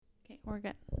We're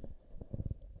good.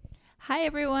 Hi,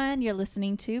 everyone. You're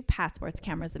listening to Passports,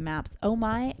 Cameras, and Maps. Oh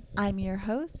my, I'm your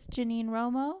host, Janine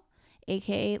Romo,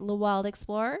 aka The Wild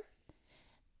Explorer.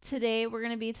 Today, we're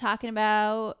going to be talking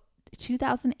about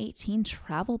 2018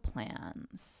 travel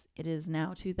plans. It is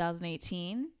now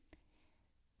 2018,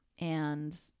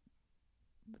 and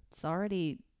it's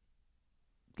already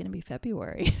going to be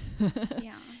February.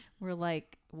 Yeah. We're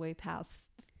like way past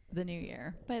the new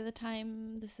year. By the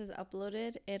time this is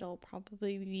uploaded, it'll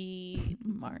probably be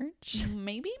March?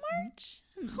 maybe March.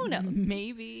 Who knows?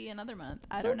 Maybe another month.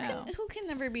 I don't know. Who can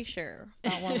never be sure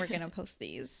about when we're gonna post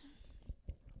these?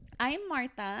 I'm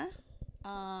Martha.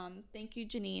 Thank you,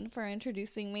 Janine, for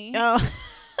introducing me. Oh,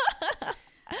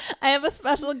 I have a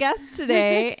special guest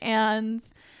today, and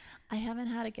I haven't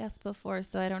had a guest before,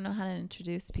 so I don't know how to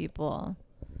introduce people.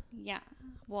 Yeah.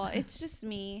 Well, it's just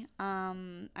me.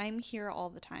 I'm here all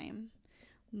the time.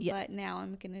 Yeah. But now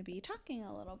I'm going to be talking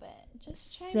a little bit.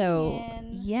 Just chiming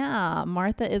in. Yeah,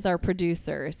 Martha is our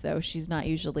producer, so she's not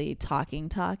usually talking.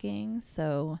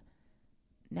 So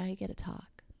now you get to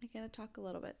talk. I got to talk a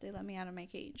little bit. They let me out of my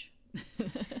cage.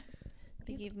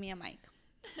 They gave me a mic.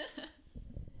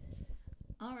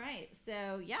 All right.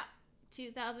 So,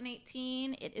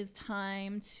 2018, it is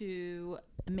time to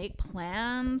make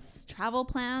plans, travel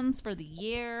plans for the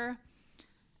year.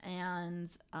 And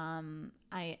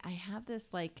I have this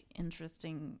like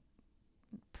interesting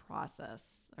process,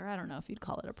 or I don't know if you'd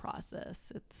call it a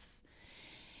process.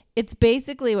 It's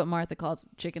basically what Martha calls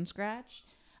chicken scratch.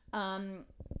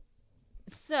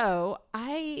 So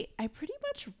I pretty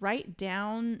much write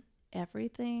down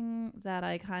everything that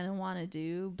I kind of want to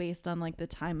do based on like the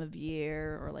time of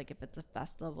year, or like if it's a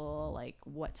festival, like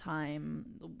what time,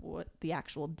 what the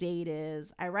actual date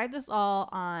is. I write this all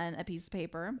on a piece of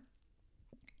paper.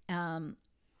 I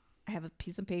have a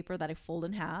piece of paper that I fold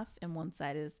in half, and one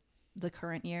side is the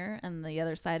current year and the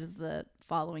other side is the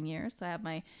following year. So I have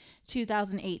my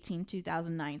 2018,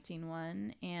 2019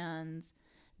 one, and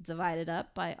divide it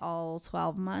up by all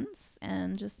 12 months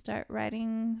and just start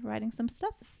writing some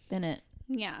stuff in it.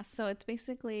 Yeah, so it's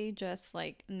basically just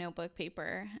like notebook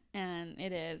paper, and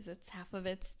it's half of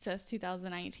it says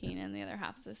 2019 and the other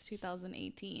half says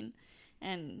 2018,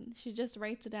 and she just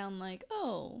writes it down like,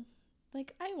 oh,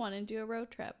 like I want to do a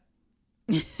road trip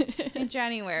in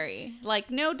January, like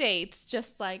no dates,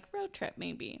 just like road trip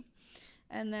maybe.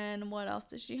 And then what else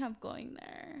does she have going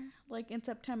there? Like in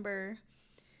September,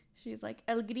 she's like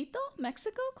El Grito,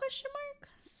 Mexico ?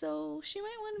 So she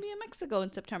might want to be in Mexico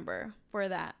in September for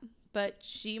that, but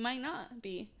she might not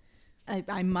be.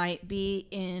 I might be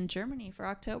in Germany for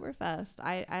Oktoberfest.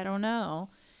 I don't know.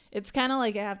 It's kind of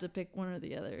like I have to pick one or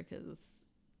the other because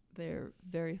they're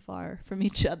very far from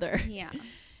each other. Yeah.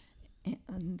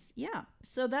 And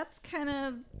so that's kind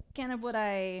of what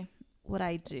I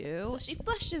do. So she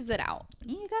fleshes it out.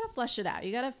 You gotta flesh it out.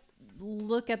 You gotta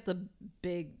look at the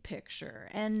big picture.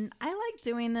 And I like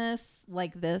doing this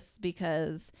like this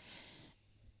because,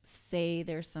 say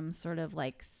there's some sort of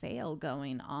like sale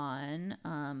going on,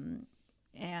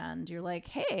 and you're like,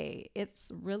 hey,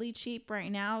 it's really cheap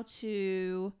right now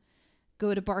to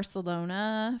go to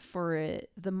Barcelona for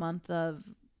the month of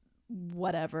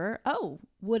whatever. Oh,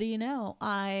 what do you know?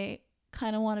 I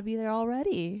kind of want to be there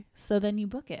already. So then you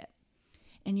book it,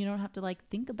 and you don't have to like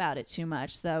think about it too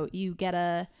much. So you get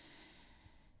to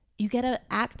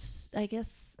act, I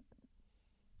guess,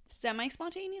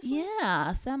 Semi-spontaneously?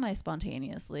 Yeah,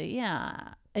 semi-spontaneously.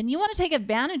 Yeah. And you want to take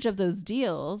advantage of those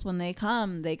deals. When they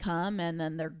come, and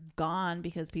then they're gone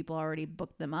because people already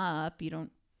booked them up. You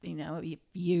don't, if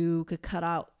you could cut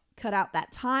out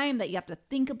that time that you have to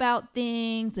think about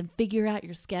things and figure out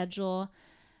your schedule.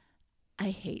 I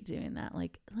hate doing that.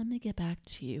 Like, let me get back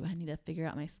to you. I need to figure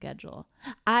out my schedule.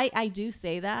 I do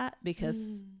say that because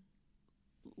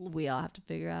we all have to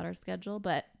figure out our schedule,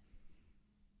 but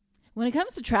when it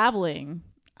comes to traveling,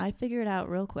 I figure it out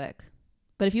real quick.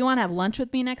 But if you want to have lunch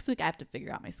with me next week, I have to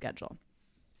figure out my schedule.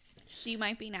 She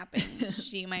might be napping.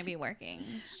 She might be working.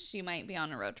 She might be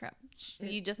on a road trip.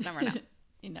 You just never know.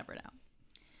 You never know.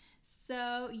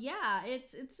 So,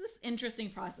 it's this interesting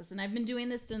process. And I've been doing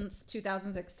this since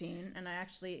 2016. And I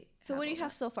actually... So what do you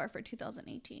have so far for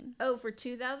 2018? Oh, for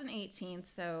 2018,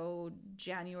 so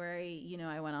January,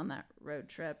 I went on that road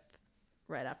trip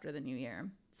right after the new year.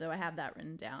 So I have that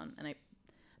written down, and I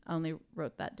only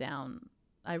wrote that down.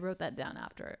 I wrote that down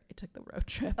after I took the road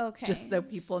trip. Okay. Just so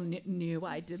people knew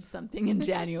I did something in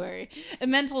January. A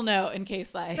mental note in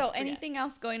case I So forget. Anything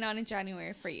else going on in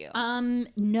January for you?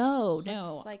 No.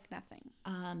 Looks like nothing.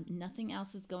 Nothing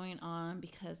else is going on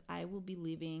because I will be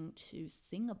leaving to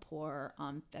Singapore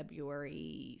on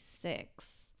February 6th.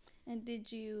 And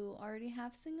did you already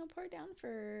have Singapore down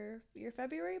for your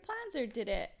February plans,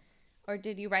 or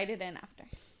did you write it in after?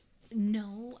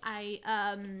 No, I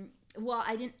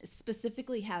didn't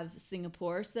specifically have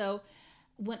Singapore. So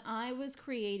when I was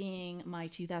creating my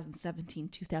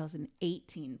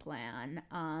 2017-2018 plan,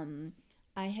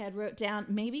 I had wrote down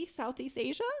maybe Southeast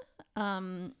Asia,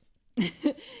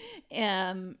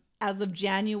 as of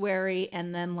January,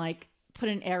 and then like put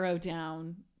an arrow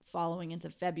down following into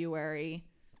February,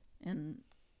 and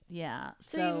yeah.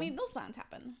 So you made those plans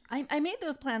happen. I made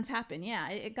those plans happen. Yeah,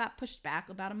 it got pushed back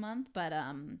about a month, but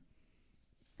I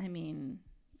mean,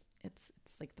 it's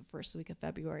like the first week of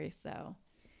February, so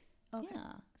Okay.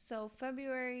 yeah. So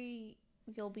February,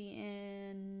 you'll be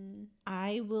in.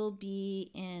 I will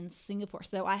be in Singapore.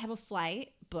 So I have a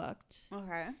flight booked.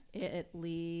 Okay. It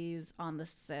leaves on the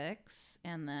 6th,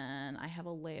 and then I have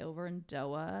a layover in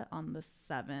Doha on the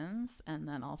 7th, and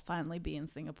then I'll finally be in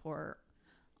Singapore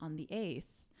on the 8th.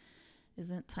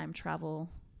 Isn't time travel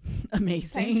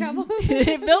amazing? Time travel?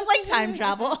 It feels like time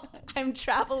travel. I'm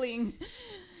traveling.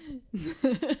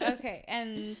 Okay,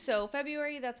 and so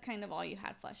February, that's kind of all you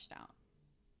had fleshed out,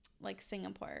 like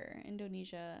Singapore,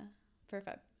 Indonesia, for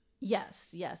Feb. Yes.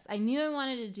 I knew I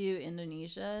wanted to do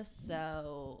Indonesia,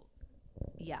 so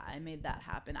yeah, I made that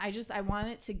happen. I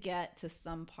wanted to get to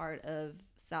some part of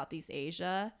Southeast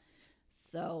Asia,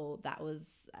 so that was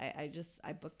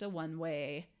I booked a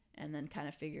one-way and then kind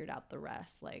of figured out the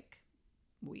rest like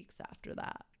weeks after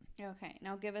that. Okay,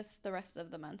 now give us the rest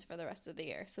of the month for the rest of the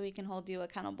year so we can hold you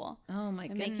accountable Oh my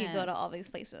and goodness. make you go to all these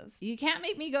places. You can't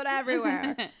make me go to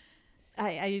everywhere.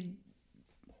 I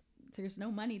there's no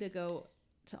money to go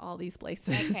to all these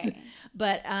places. Okay.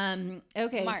 But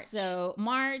okay, March. so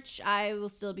March I will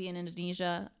still be in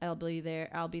Indonesia. I'll be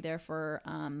there for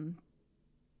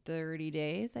 30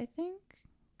 days, I think,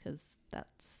 cuz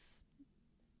that's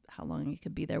how long you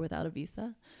could be there without a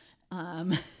visa.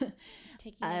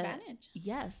 Taking advantage.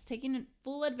 Yes, taking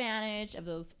full advantage of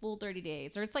those full 30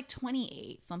 days, or it's like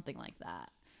 28, something like that.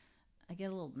 I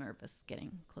get a little nervous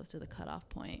getting close to the cutoff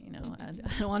point. You know, I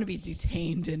don't want to be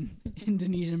detained in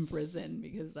Indonesian prison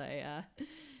because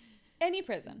Any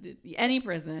prison. any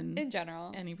prison In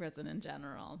general.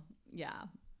 Yeah,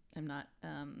 I'm not.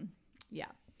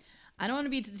 Yeah, I don't want to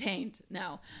be detained.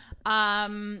 No.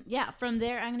 Yeah, from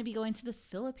there, I'm going to be going to the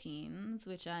Philippines,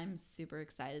 which I'm super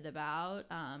excited about.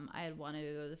 I had wanted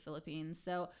to go to the Philippines.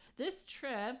 So this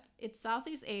trip, it's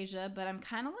Southeast Asia, but I'm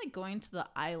kind of like going to the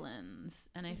islands.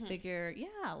 And I figure,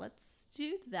 yeah, let's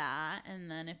do that.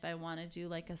 And then if I want to do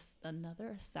like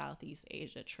another Southeast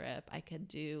Asia trip, I could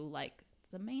do like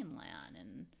the mainland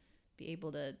and be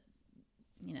able to,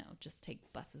 you know, just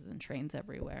take buses and trains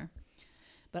everywhere.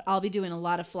 But I'll be doing a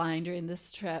lot of flying during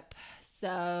this trip.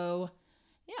 So,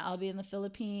 yeah, I'll be in the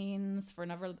Philippines for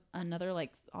another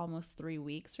like almost 3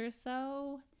 weeks or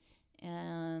so.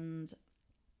 And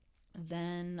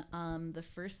then the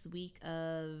first week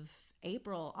of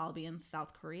April, I'll be in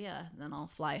South Korea. Then I'll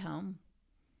fly home.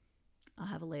 I'll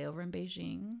have a layover in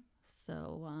Beijing.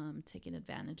 So taking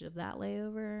advantage of that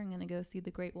layover, I'm going to go see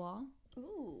the Great Wall.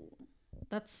 Ooh.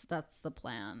 That's the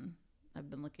plan. I've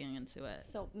been looking into it.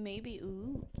 So maybe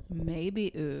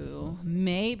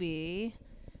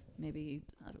Maybe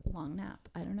a long nap.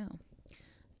 I don't know.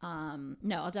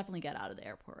 No, I'll definitely get out of the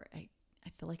airport. I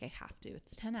feel like I have to.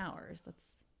 It's 10 hours. That's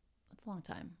a long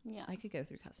time. Yeah. I could go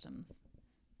through customs.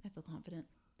 I feel confident.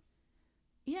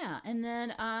 Yeah, and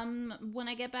then when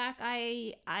I get back,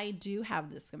 I do have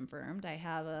this confirmed. I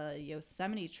have a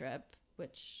Yosemite trip,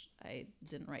 which I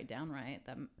didn't write down right.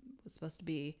 That was supposed to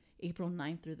be April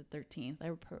 9th through the 13th.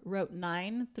 I wrote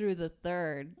 9 through the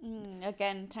 3rd.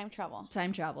 Again, time travel.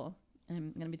 Time travel.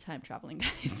 I'm going to be time traveling,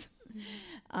 guys.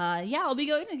 Yeah, I'll be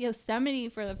going to Yosemite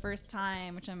for the first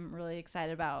time, which I'm really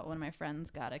excited about. One of my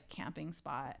friends got a camping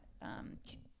spot,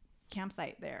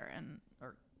 campsite there,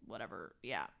 or whatever.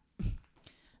 Yeah.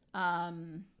 So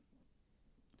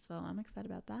I'm excited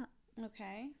about that.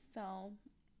 Okay, so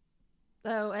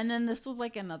Oh, and then this was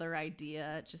like another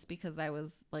idea just because I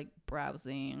was like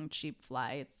browsing cheap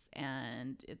flights,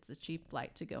 and it's a cheap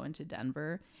flight to go into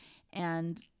Denver.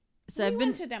 And so we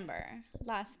went to Denver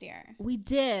last year. We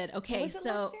did. Okay, Was it so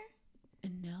last year?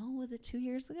 No, was it 2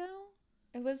 years ago?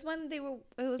 It was when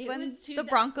when was the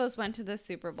Broncos went to the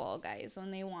Super Bowl, guys, when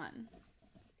they won.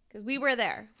 Because we were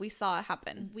there. We saw it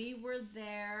happen. We were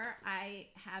there. I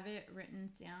have it written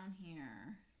down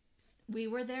here. We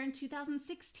were there in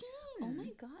 2016. Oh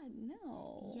my God,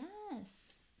 no. Yes.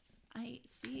 I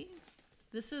see.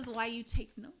 This is why you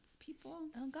take notes, people.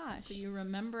 Oh gosh. So you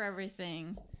remember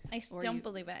everything. Don't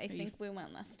believe it. I think we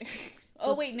went last year.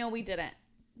 Oh wait, no, we didn't.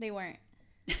 They weren't.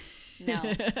 No,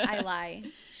 I lie.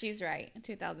 She's right.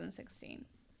 2016.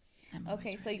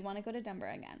 Okay, so you want to go to Denver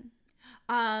again?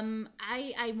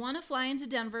 I want to fly into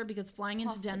Denver because flying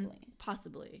into Denver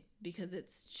possibly because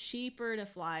it's cheaper to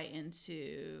fly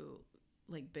into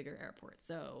like bigger airports.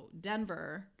 So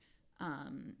Denver,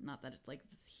 not that it's like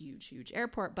this huge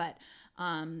airport, but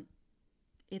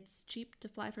it's cheap to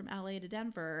fly from LA to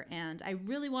Denver. And I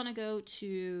really want to go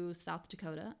to South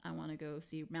Dakota. I want to go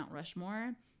see Mount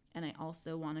Rushmore, and I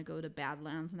also want to go to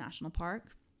Badlands National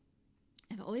Park.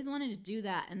 I've always wanted to do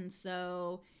that, and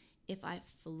so if I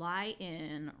fly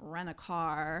in, rent a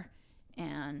car,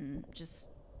 and just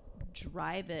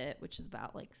drive it, which is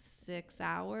about like 6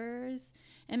 hours,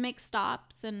 and make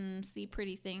stops and see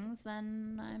pretty things,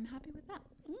 then I'm happy with that.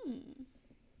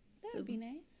 That would be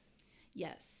nice.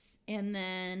 Yes. And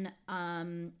then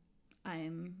I'm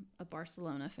a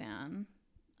Barcelona fan,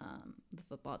 the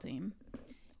football team.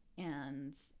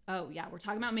 And, oh, yeah, we're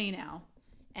talking about May now.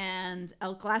 And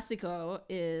El Clasico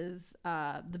is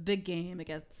the big game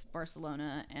against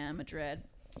Barcelona and Madrid.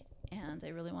 And I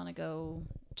really want to go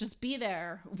just be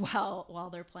there while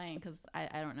they're playing because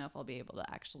I don't know if I'll be able to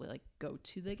actually like go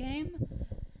to the game.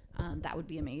 That would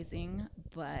be amazing.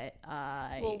 But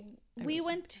I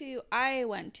went to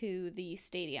the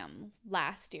stadium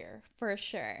last year for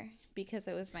sure because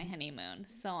it was my honeymoon.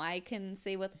 So I can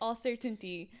say with all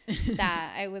certainty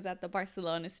that I was at the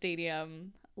Barcelona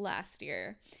stadium last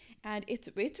year, and it's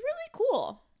really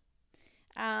cool.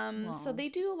 So they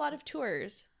do a lot of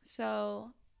tours,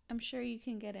 so I'm sure you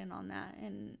can get in on that,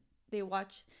 and they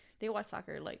watch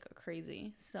soccer like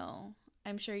crazy, so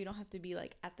I'm sure you don't have to be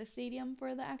like at the stadium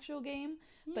for the actual game,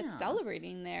 but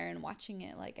celebrating there and watching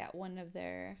it like at one of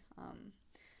their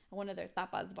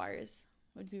tapas bars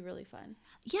would be really fun.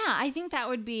 Yeah, I think that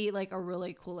would be like a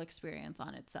really cool experience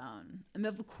on its own. And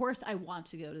of course, I want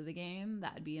to go to the game.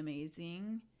 That would be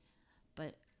amazing.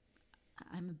 But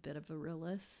I'm a bit of a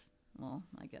realist. Well,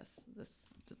 I guess this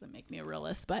doesn't make me a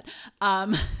realist, but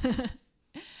I'd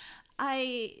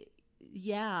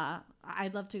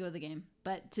love to go to the game.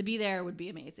 But to be there would be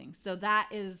amazing. So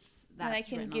that's and I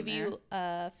can give you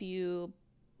a few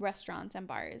restaurants and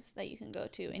bars that you can go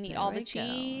to and eat all the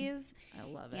cheese. I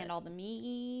love it. And all the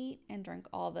meat and drink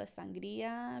all the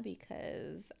sangria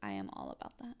because I am all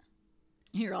about that.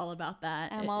 You're all about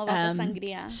that. I'm all about the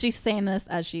sangria. She's saying this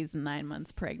as she's 9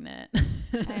 months pregnant.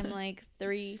 I'm like 4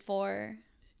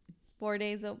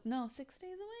 days, 6 days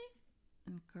away.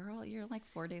 Girl, you're like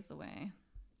 4 days away.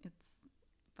 It's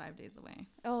 5 days away.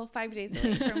 Oh, 5 days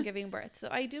away from giving birth. So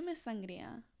I do miss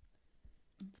sangria.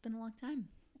 It's been a long time.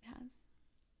 It has.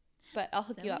 But I'll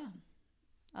hook you up.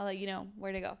 I'll let you know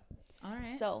where to go. All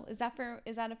right. So is that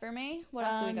it for May? What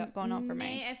else do we got going on for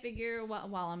May? I figure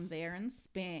while I'm there in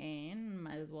Spain,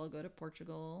 might as well go to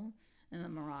Portugal and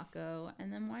then Morocco,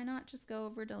 and then why not just go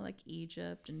over to like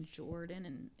Egypt and Jordan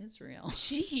and Israel?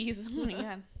 Jeez, oh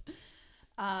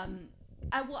my god.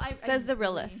 Says the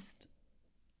realist.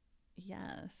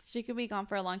 Yes, she could be gone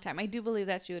for a long time. I do believe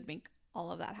that she would make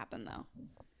all of that happen, though.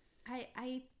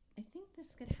 I think this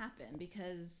could happen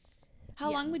because.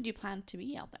 How long would you plan to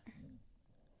be out there?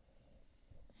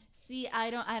 See, I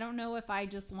don't know if I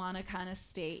just want to kind of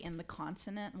stay in the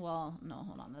continent. Well, no,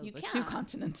 hold on. Those are two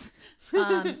continents.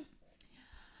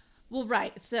 Well,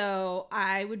 right. So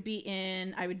I would be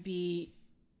in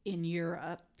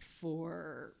Europe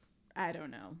for, I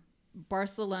don't know,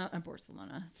 Barcelona,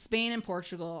 Spain and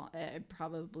Portugal. It'd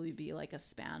probably be like a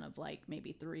span of like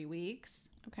maybe 3 weeks.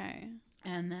 Okay.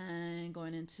 And then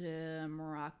going into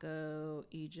Morocco,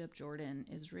 Egypt, Jordan,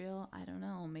 Israel. I don't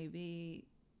know. Maybe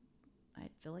I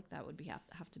feel like that would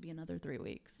have to be another 3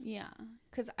 weeks. Yeah,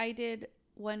 because I did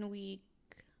 1 week,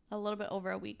 a little bit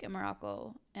over a week in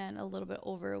Morocco, and a little bit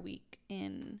over a week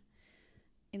in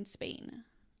Spain.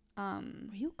 Were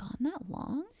you gone that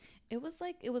long? It was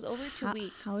over 2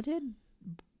 weeks. How did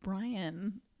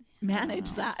Brian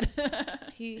manage that?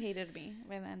 He hated me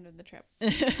by the end of the trip.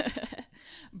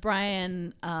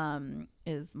 Brian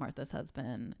is Martha's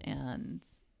husband, and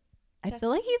I feel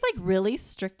like he's like really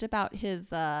strict about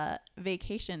his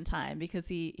vacation time because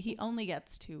he only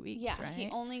gets 2 weeks. Yeah, right? He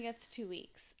only gets 2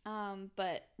 weeks.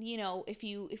 But you know, if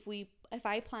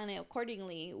I plan it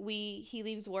accordingly, he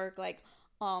leaves work like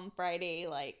on Friday,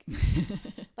 like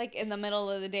like in the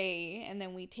middle of the day, and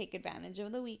then we take advantage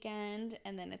of the weekend,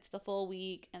 and then it's the full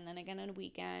week, and then again on a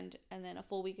weekend, and then a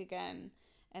full week again.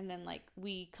 And then, like,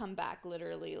 we come back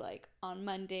literally, like, on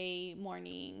Monday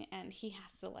morning, and he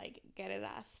has to, like, get his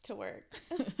ass to work.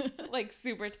 Like,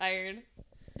 super tired.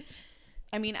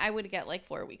 I mean, I would get, like,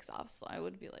 4 weeks off, so I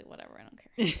would be like, whatever, I don't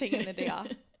care. I'm taking the day off.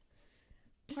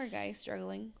 Poor guy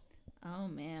struggling. Oh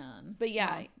man. But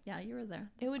yeah, well, yeah, you were there.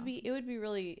 it would be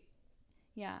really,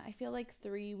 yeah, I feel like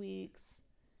 3 weeks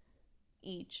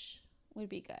each would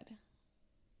be good.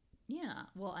 Yeah.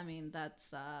 Well, I mean, that's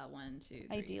 1, 2,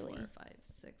 3, Ideally. 4, 5,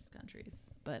 6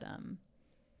 countries. But A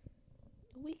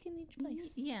week in each place.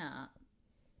 yeah,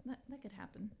 that could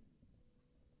happen.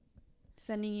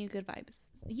 Sending you good vibes.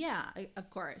 Yeah, of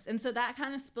course. And so that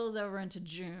kind of spills over into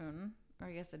June, or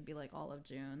I guess it'd be like all of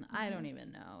June. I don't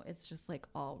even know. It's just like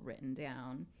all written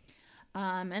down.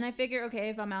 And I figure, okay,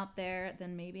 if I'm out there,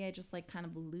 then maybe I just like kind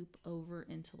of loop over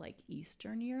into like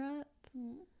Eastern Europe,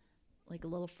 like a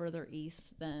little further east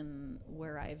than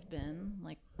where I've been,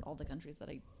 like all the countries that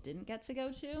I didn't get to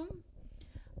go to.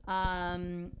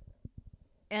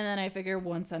 And then I figure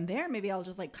once I'm there, maybe I'll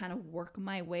just like kind of work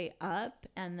my way up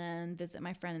and then visit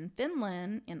my friend in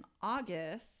Finland in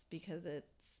August because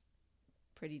it's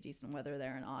pretty decent weather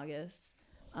there in August.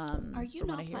 Are you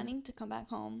not planning to come back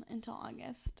home until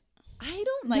August? I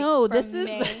don't know. This is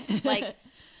May, like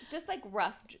just like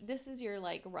rough. This is your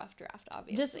like rough draft,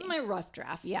 obviously. This is my rough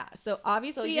draft. Yeah. So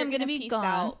obviously you're I'm gonna be peace gone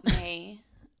out May,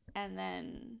 and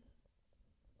then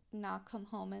not come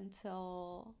home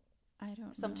until I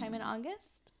don't sometime know. in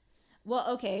August.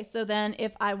 Well, okay. So then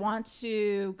if I want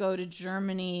to go to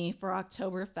Germany for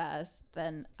Oktoberfest,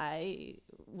 then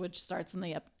which starts in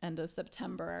the end of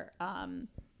September,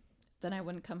 then I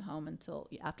wouldn't come home until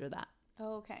after that.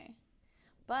 Okay.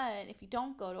 But if you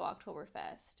don't go to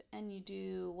Oktoberfest and you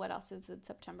do, what else is in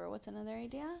September? What's another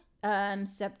idea?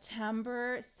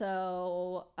 September.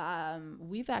 So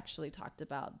we've actually talked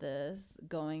about this,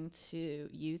 going to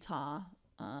Utah,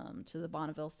 to the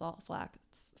Bonneville Salt Flats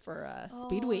for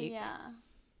Speed Week. Yeah.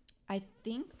 I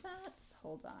think that's,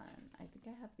 hold on. I think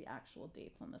I have the actual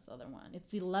dates on this other one. It's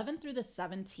the 11th through the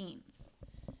 17th.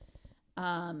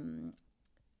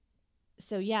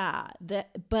 So yeah,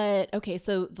 but okay,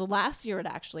 so the last year it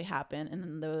actually happened, and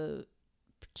then the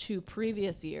 2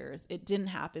 previous years it didn't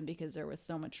happen because there was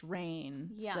so much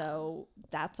rain. Yeah. So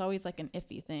that's always like an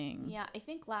iffy thing. Yeah, I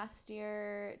think last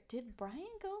year, did Brian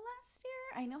go last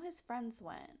year? I know his friends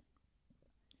went.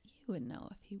 You would know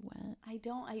if he went.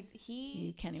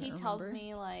 He can't even tells remember?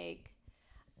 me like,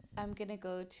 I'm gonna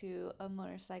go to a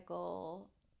motorcycle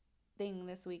thing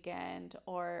this weekend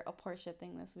or a Porsche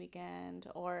thing this weekend,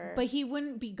 or But he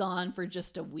wouldn't be gone for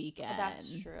just a weekend.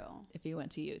 that's true. If he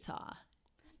went to Utah.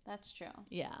 That's true.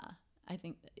 Yeah. I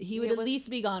think he would at least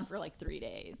be gone for like 3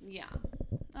 days. Yeah.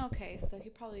 Okay, so he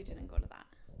probably didn't go to that.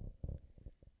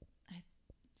 I'm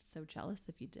so jealous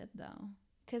if he did though.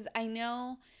 Because I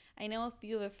know a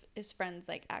few of his friends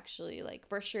like actually like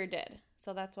for sure did.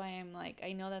 So that's why I'm like,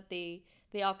 I know that they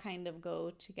all kind of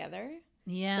go together.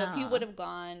 Yeah. So if he would have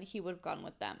gone, he would have gone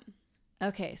with them.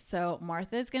 Okay, so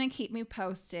Martha's going to keep me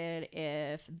posted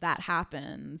if that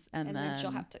happens. And then she'll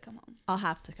have to come home. I'll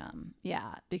have to come.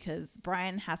 Yeah, because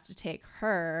Brian has to take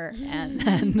her and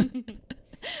then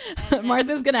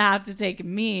Martha's going to have to take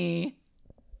me.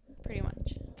 Pretty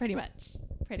much.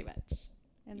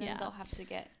 And then they'll have to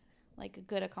get like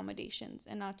good accommodations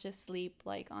and not just sleep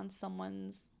like on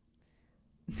someone's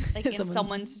like in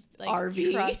someone's like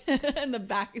RV truck in the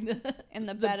back in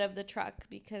the bed of the truck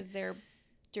because they're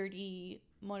dirty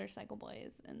motorcycle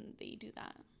boys and they do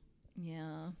that.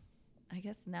 Yeah. I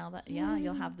guess now that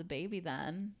you'll have the baby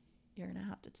then. You're going to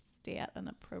have to stay at an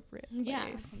appropriate place. Yeah.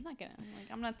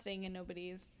 I'm not staying in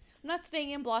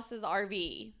Bloss's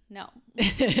RV. No.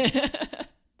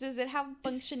 Does it have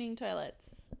functioning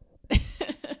toilets?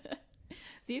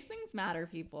 These things matter,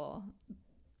 people.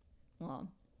 Well,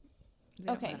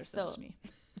 okay,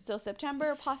 so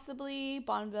September, possibly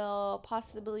Bonneville,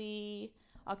 possibly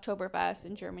Oktoberfest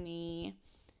in Germany,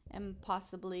 and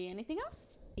possibly anything else?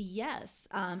 Yes,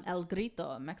 El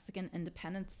Grito, Mexican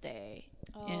Independence Day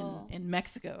in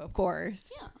Mexico, of course.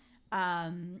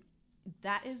 Yeah.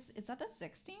 That is that the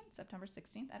 16th? September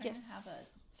 16th? I don't even have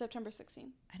September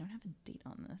 16th. I don't have a date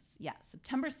on this. Yeah,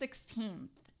 September 16th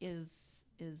is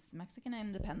Mexican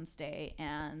Independence Day,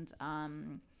 and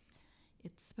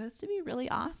it's supposed to be really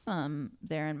awesome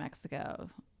there in Mexico.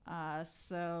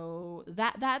 So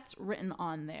that's written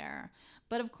on there.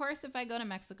 But of course, if I go to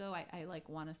Mexico, I like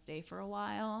want to stay for a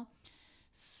while.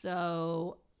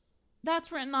 So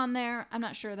that's written on there. I'm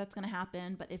not sure that's going to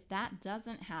happen, but if that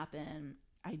doesn't happen,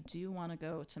 I do want to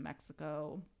go to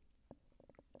Mexico,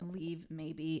 leave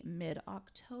maybe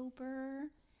mid-October,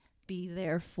 be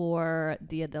there for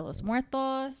Dia de los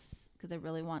Muertos, because I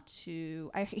really want to.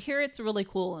 I hear it's really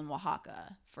cool in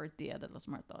Oaxaca for Dia de los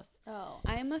Muertos. Oh,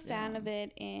 I'm a fan of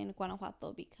it in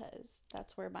Guanajuato because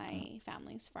that's where my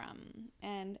family's from,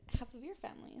 and half of your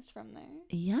family is from there.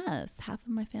 Yes, half of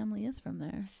my family is from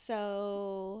there.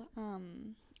 So,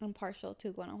 I'm partial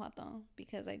to Guanajuato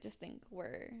because I just think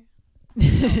we're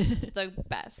the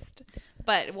best.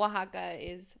 But Oaxaca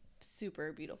is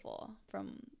super beautiful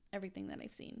from everything that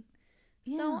I've seen.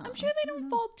 Yeah, so I'm sure they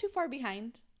don't fall too far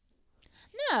behind.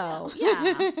 No,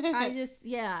 yeah.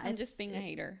 I'm just being a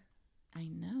hater. I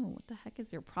know. What the heck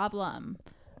is your problem?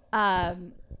 Yeah,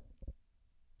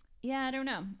 I don't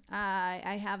know.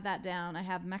 I have that down. I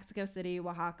have Mexico City,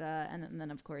 Oaxaca, and then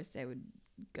of course I would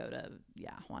go to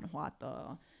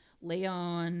Guanajuato,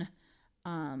 Leon,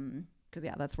 because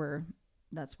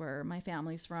that's where my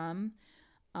family's from.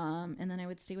 And then I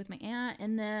would stay with my aunt,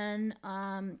 and then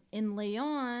in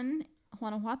Leon,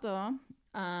 Guanajuato,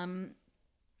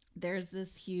 there's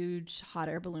this huge hot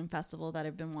air balloon festival that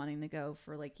I've been wanting to go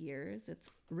for like years. It's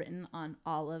written on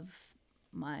all of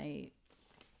my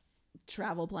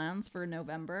travel plans for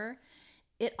November.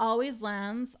 It always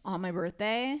lands on my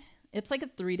birthday. It's like a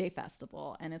 3-day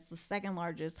festival, and it's the second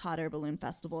largest hot air balloon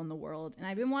festival in the world. And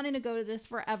I've been wanting to go to this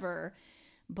forever,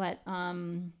 but I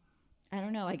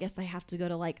don't know. I guess I have to go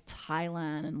to like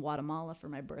Thailand and Guatemala for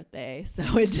my birthday,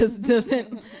 so it just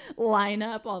doesn't line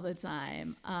up all the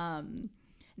time.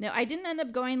 No, I didn't end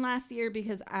up going last year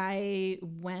because I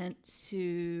went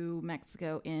to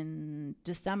Mexico in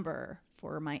December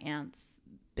for my aunt's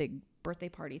big birthday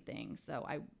party thing. So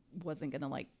I wasn't going to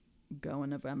like go in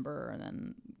November and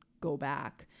then go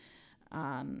back.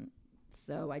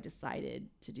 So I decided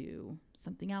to do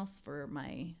something else for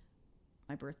my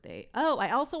birthday. Oh,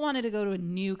 I also wanted to go to a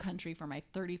new country for my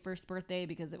 31st birthday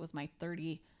because it was my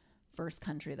 31st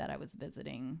country that I was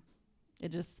visiting.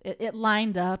 It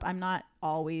lined up. I'm not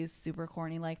always super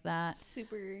corny like that.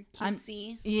 Super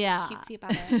cutesy. Yeah. Cutesy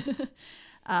about it.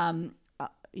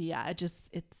 Yeah,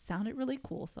 it sounded really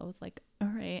cool. So I was like, all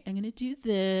right, I'm going to do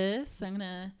this.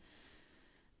 I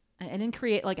didn't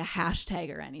create like a hashtag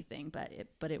or anything, but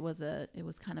it was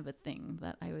kind of a thing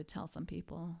that I would tell some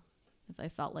people if I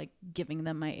felt like giving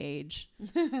them my age.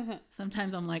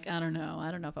 Sometimes I'm like, I don't know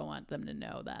if I want them to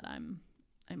know that I'm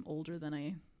older than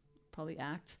I probably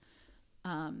act.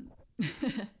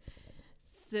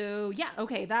 So yeah,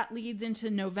 okay, that leads into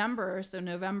November. So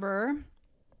November,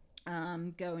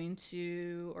 going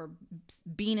to or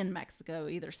being in Mexico,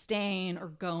 either staying or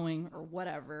going or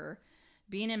whatever,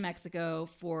 being in Mexico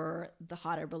for the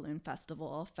Hot Air Balloon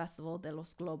Festival de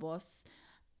los Globos.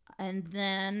 And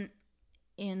then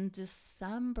in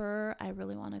December, I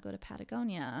really want to go to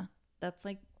Patagonia. That's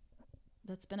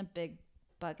been a big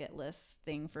bucket list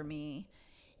thing for me.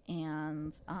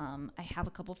 And I have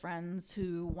a couple friends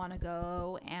who want to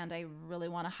go, and I really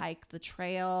want to hike the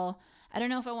trail. I don't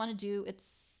know if I want to do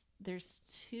there's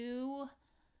two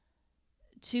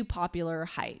popular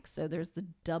hikes. So there's the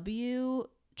W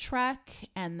trek,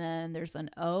 and then there's an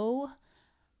O.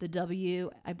 The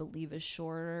W, I believe, is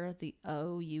shorter. The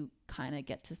O, you kind of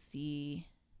get to see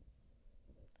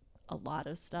a lot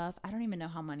of stuff. I don't even know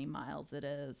how many miles it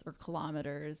is or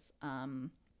kilometers.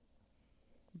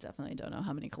 Definitely don't know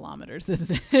how many kilometers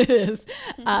it is.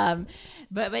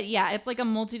 But yeah, it's like a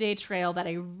multi-day trail that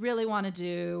I really want to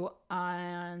do.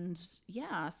 And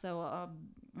yeah, so I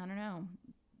don't know,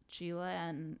 Chile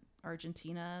and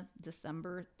Argentina,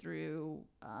 December through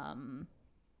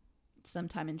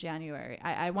sometime in January.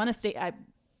 I want to stay. I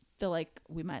feel like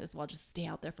we might as well just stay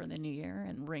out there for the new year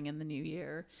and ring in the new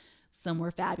year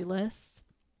somewhere fabulous.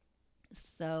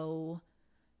 So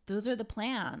those are the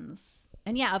plans.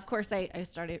 And yeah, of course, I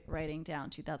started writing down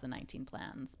 2019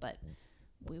 plans, but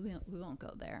we won't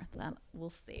go there. We'll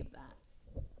save that.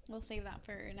 We'll save that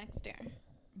for next year.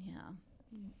 Yeah.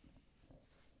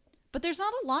 But there's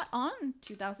not a lot on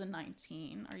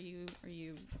 2019. Are you? I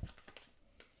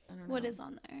don't know. What is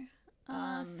on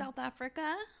there? South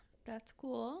Africa. That's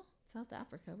cool. South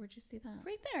Africa. Where'd you see that?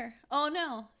 Right there. Oh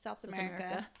no, South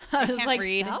America. I was can't like,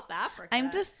 read. South Africa. I'm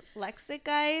dyslexic,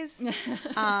 guys.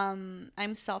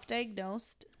 I'm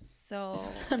self-diagnosed, so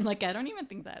I'm like, I don't even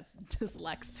think that's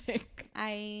dyslexic.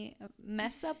 I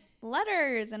mess up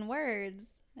letters and words,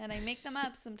 and I make them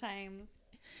up sometimes.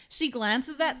 She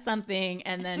glances at something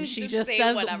and then she just say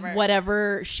says whatever.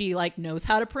 whatever she like knows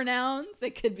how to pronounce.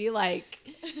 It could be like,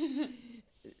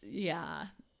 yeah,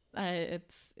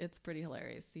 it's pretty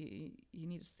hilarious. You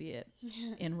need to see it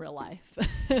in real life.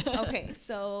 Okay,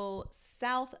 so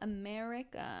South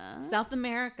America. South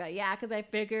America, yeah, because I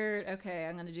figured, okay,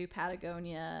 I'm gonna do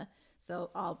Patagonia, so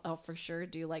I'll for sure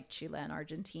do like Chile and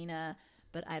Argentina.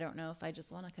 but I don't know if I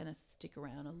just want to kind of stick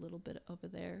around a little bit over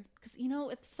there because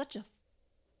it's such a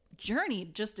journey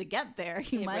just to get there.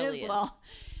 You might really as well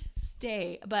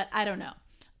stay, but I don't know.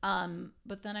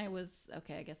 But then I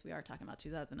guess we are talking about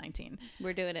 2019.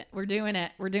 We're doing it. We're doing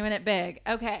it big.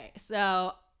 Okay.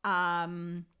 So,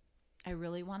 I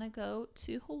really want to go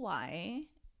to Hawaii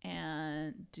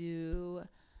and do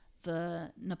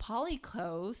the Nepali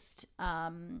coast.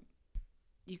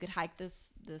 You could hike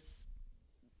this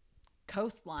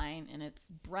coastline and it's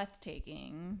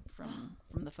breathtaking from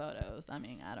the photos. I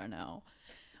mean, I don't know.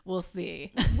 We'll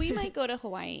see. We might go to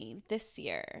Hawaii this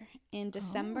year in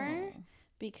December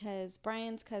because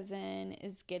Brian's cousin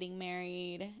is getting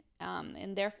married,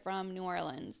 and they're from New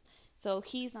Orleans. So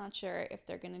he's not sure if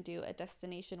they're going to do a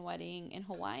destination wedding in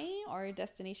Hawaii or a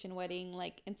destination wedding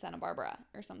like in Santa Barbara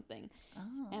or something.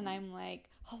 Oh. And I'm like,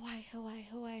 Hawaii.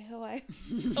 Hawaii.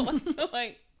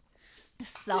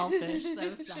 Selfish,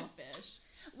 so selfish.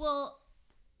 Well,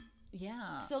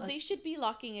 yeah. So they should be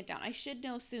locking it down. I should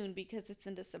know soon because it's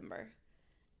in December.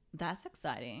 That's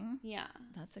exciting. Yeah.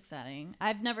 That's exciting.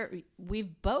 You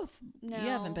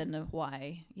haven't been to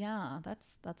Hawaii. Yeah,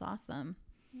 that's awesome.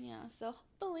 Yeah, so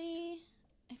hopefully,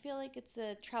 I feel like it's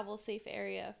a travel safe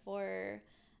area for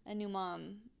a new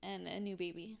mom and a new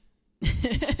baby.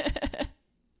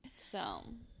 So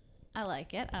I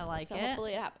like it. So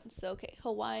hopefully it happens. So, okay,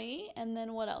 Hawaii, and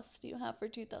then what else do you have for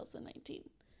 2019?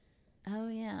 Oh,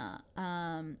 yeah.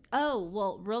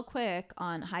 Well, real quick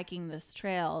on hiking this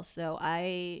trail. So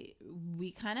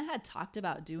we kind of had talked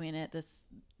about doing it this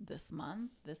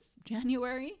month, this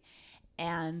January.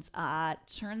 And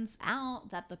turns out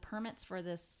that the permits for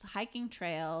this hiking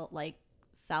trail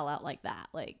sell out like that.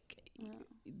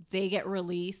 They get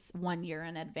released 1 year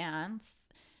in advance.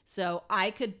 So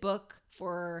I could book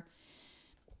for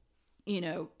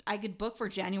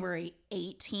January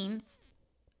 18th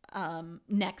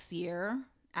next year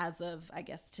as of, I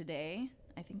guess, today.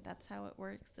 I think that's how it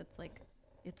works.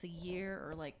 It's a year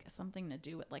or something to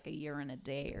do with a year and a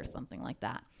day or something like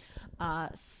that.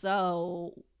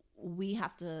 So we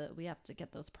have to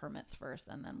get those permits first,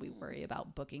 and then we worry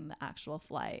about booking the actual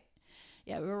flight.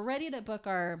 Yeah, we were ready to book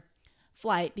our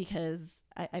flight because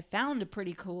I found a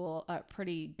pretty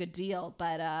good deal,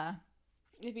 but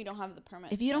if you don't have the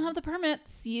permits, you don't have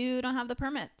the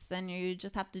permits, and you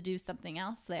just have to do something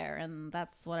else there, and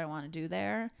that's what I want to do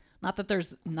there. Not that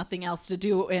there's nothing else to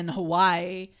do in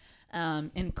Hawaii,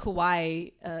 in Kauai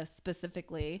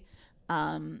specifically,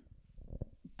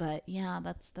 but yeah,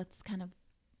 that's kind of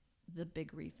the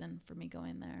big reason for me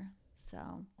going there.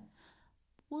 So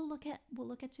we'll look at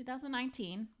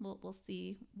 2019. We'll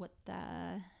see what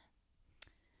that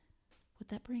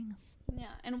brings.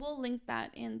 Yeah, and we'll link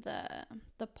that in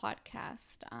the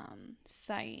podcast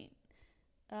site.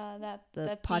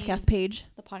 The podcast page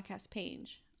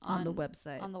on the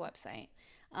website.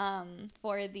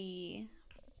 For the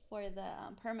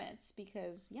permits,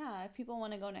 because if people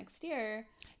want to go next year,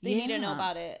 they need to know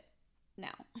about it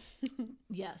now.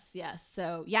 Yes.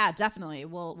 So yeah, definitely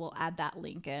we'll add that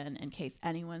link in case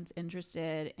anyone's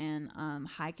interested in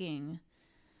hiking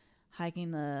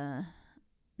the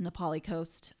Nepali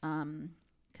coast,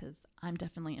 because I'm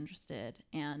definitely interested.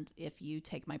 And if you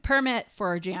take my permit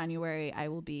for January, I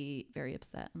will be very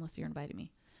upset unless you're inviting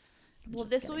me. Well,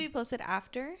 this will be posted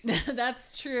after.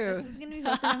 That's true. This is going to be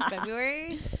posted in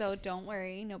February, so don't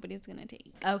worry. Nobody's going to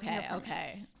take.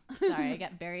 Okay. Sorry, I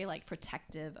get very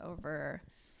protective over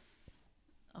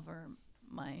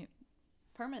my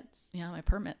permits. Yeah, my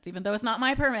permits, even though it's not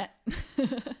my permit.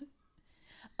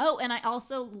 Oh, and I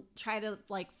also try to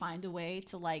find a way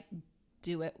to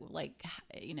do it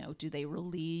do they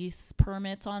release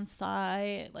permits on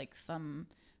site? Some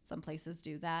places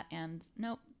do that, and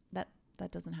nope, that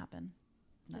doesn't happen.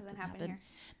 Doesn't happen here.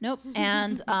 Nope.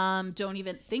 And don't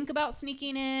even think about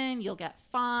sneaking in. You'll get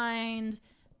fined.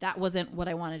 That wasn't what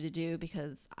I wanted to do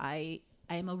because I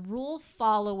am a rule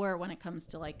follower when it comes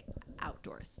to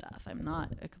outdoor stuff. I'm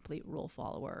not a complete rule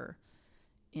follower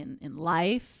in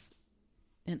life,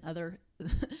 in other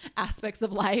aspects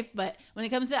of life, but when it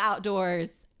comes to outdoors,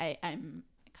 I'm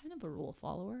kind of a rule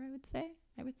follower, I would say.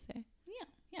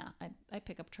 Yeah. I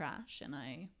pick up trash and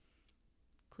I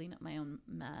clean up my own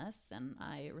mess, and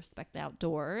I respect the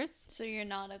outdoors. So you're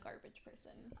not a garbage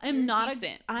person.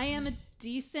 I am a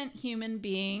decent human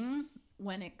being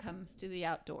when it comes to the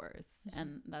outdoors,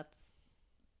 and that's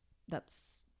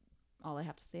all I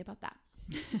have to say about that.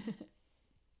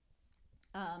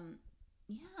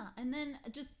 Yeah, and then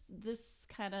just this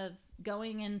kind of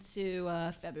going into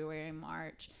February,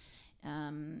 March,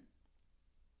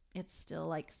 it's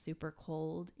still super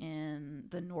cold in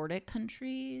the Nordic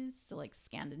countries, so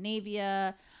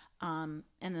Scandinavia. And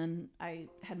then I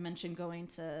had mentioned going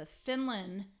to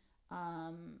Finland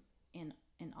in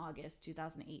August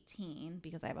 2018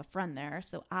 because I have a friend there.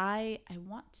 So I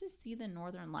want to see the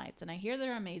Northern Lights, and I hear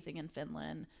they're amazing in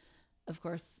Finland. Of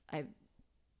course, I've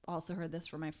also heard this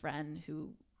from my friend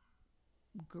who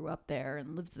grew up there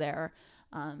and lives there.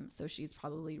 So she's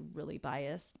probably really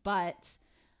biased, but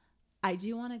I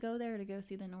do want to go there to go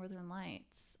see the Northern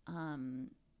Lights.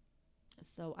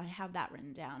 So I have that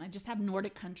written down. I just have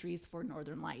Nordic countries for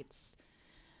Northern Lights.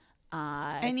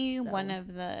 One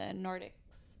of the Nordics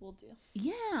will do.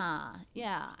 Yeah.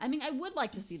 I mean, I would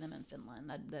like to see them in Finland.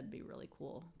 That'd be really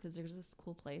cool because there's this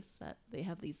cool place that they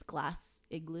have these glass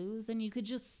igloos, and you could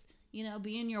just,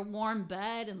 be in your warm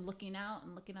bed and looking out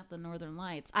and looking at the Northern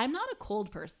Lights. I'm not a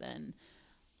cold person.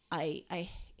 I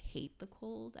hate the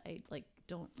cold. I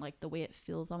don't like the way it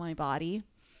feels on my body,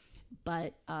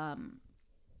 but I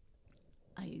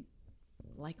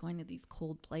like going to these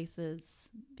cold places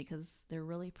because they're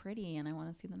really pretty, and I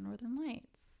want to see the Northern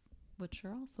Lights, which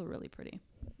are also really pretty,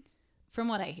 from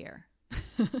what I hear.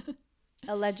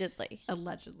 Allegedly,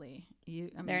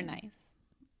 they're nice.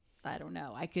 I don't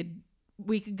know.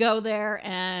 We could go there,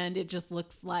 and it just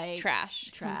looks like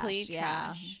trash, complete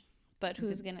trash. But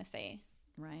who's gonna say?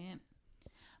 Right.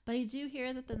 But I do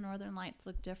hear that the Northern Lights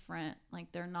look different.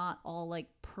 Like they're not all like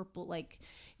purple, like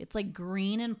it's like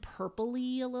green and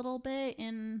purpley a little bit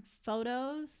in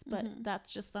photos, but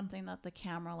that's just something that the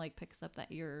camera like picks up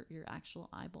that your actual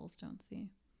eyeballs don't see.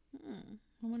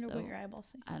 I wonder what your eyeballs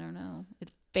see. I don't know.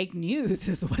 It's fake news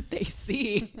is what they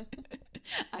see.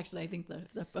 Actually, I think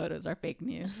the photos are fake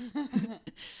news.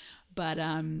 But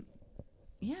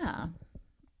yeah.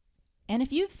 And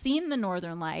if you've seen the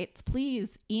Northern Lights, please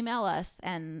email us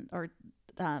or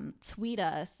tweet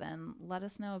us and let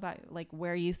us know about like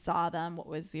where you saw them. What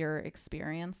was your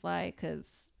experience like? Because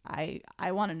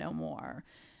I want to know more.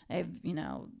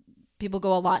 People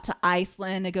go a lot to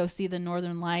Iceland to go see the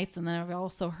Northern Lights, and then I've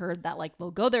also heard that like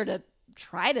they'll go there to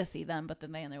try to see them, but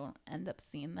then they won't end up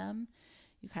seeing them.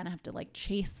 You kind of have to like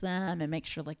chase them and make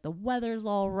sure like the weather's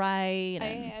all right.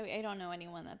 I don't know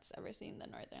anyone that's ever seen the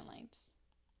Northern Lights.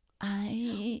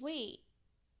 Wait,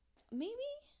 maybe?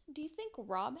 Do you think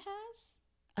Rob has?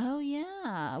 Oh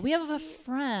yeah, we have a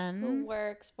friend who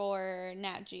works for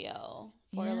Nat Geo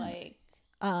for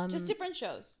just different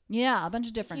shows. Yeah, a bunch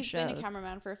of different shows. He's been a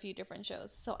cameraman for a few different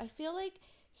shows, so I feel like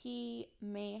he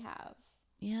may have.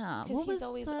 Yeah, what was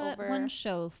always the one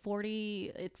show?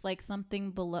 40. It's like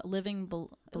something living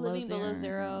below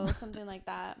zero, something like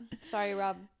that. Sorry,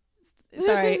 Rob.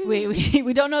 Sorry,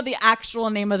 we don't know the actual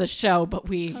name of the show, but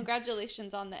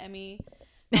congratulations on the Emmy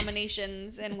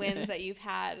nominations and wins that you've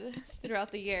had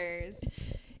throughout the years.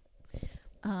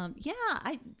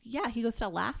 He goes to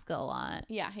Alaska a lot.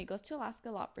 Yeah, he goes to Alaska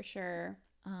a lot for sure.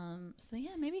 So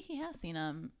yeah, maybe he has seen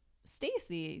them.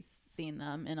 Stacy's seen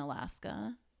them in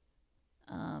Alaska.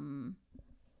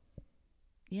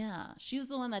 Yeah, she was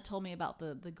the one that told me about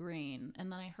the green,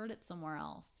 and then I heard it somewhere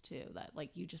else too, that like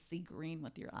you just see green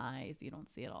with your eyes, you don't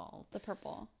see it all the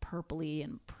purpley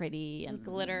and pretty and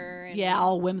glitter and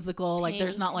all whimsical, pink. Like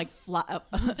there's not like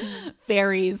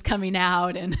fairies coming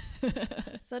out and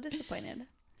so disappointed.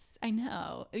 I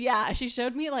know. Yeah, she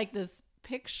showed me like this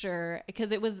picture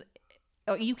because it was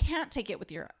you can't take it with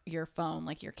your phone,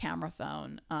 like your camera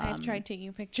phone. I've tried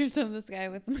taking pictures of this guy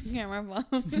with my camera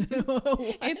phone.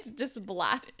 It's just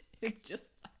black. It's just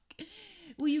black.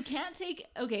 Well, you can't take.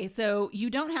 Okay, so you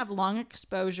don't have long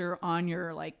exposure on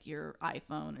your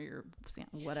iPhone or your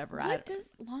whatever. What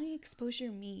does long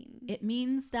exposure mean? It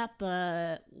means that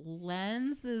the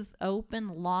lens is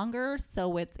open longer,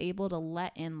 so it's able to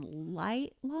let in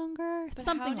light longer. But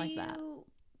something like that. How do you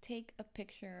take a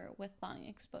picture with long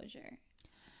exposure?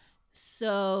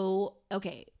 So,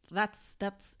 okay, that's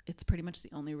it's pretty much the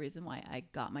only reason why I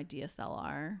got my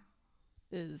DSLR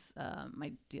is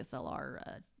my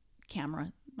DSLR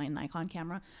camera, my Nikon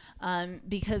camera,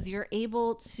 because you're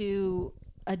able to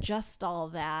adjust all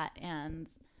that, and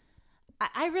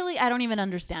I don't even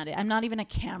understand it. I'm not even a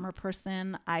camera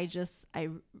person. I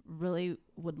really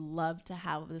would love to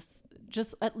have this,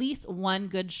 just at least one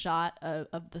good shot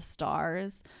of the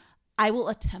stars. I will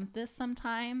attempt this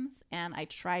sometimes, and I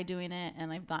try doing it,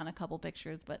 and I've gotten a couple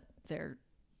pictures, but they're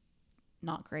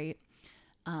not great.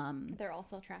 They're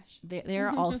also trash. They're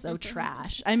also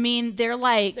trash. I mean, they're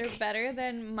better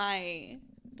than my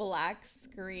black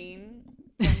screen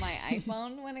from my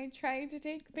iPhone when I try to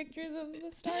take pictures of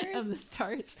the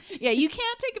stars. Yeah, you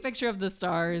can't take a picture of the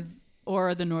stars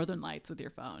or the Northern Lights with your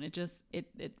phone. It just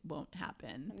it won't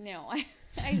happen. No,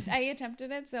 I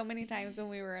attempted it so many times when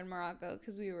we were in Morocco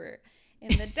because we were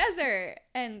in the desert,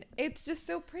 and it's just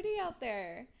so pretty out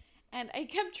there. And I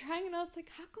kept trying, and I was like,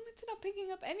 how come it's not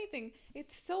picking up anything?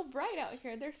 It's so bright out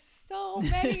here. There's so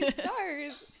many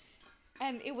stars.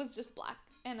 And it was just black.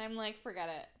 And I'm like, forget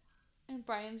it. And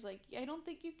Brian's like, I don't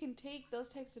think you can take those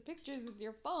types of pictures with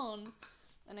your phone.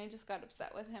 And I just got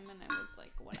upset with him, and I was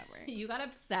like, whatever. You got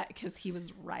upset because he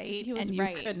was right, He was and you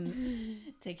right. couldn't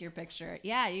take your picture.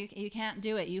 Yeah, you can't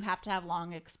do it. You have to have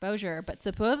long exposure. But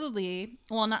supposedly,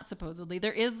 well, not supposedly,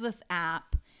 there is this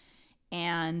app,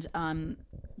 and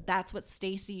that's what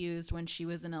Stacy used when she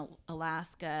was in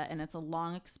Alaska, and it's a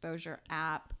long exposure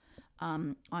app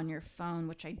on your phone,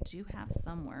 which I do have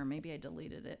somewhere. Maybe I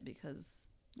deleted it because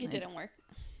It didn't work.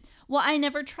 Well, I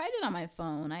never tried it on my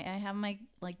phone. I have my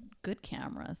like good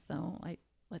camera, so I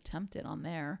attempted on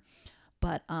there.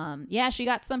 But yeah, she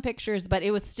got some pictures, but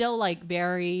it was still like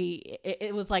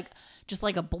it was like just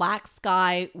like a black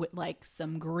sky with like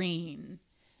some green,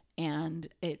 and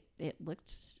it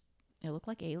looked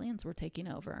like aliens were taking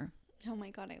over. Oh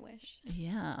my God, I wish.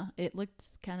 Yeah, it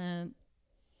looked kind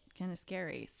of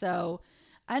scary. So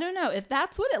I don't know if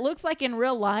that's what it looks like in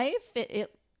real life.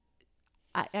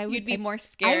 I would You'd be more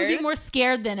scared. I would be more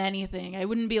scared than anything. I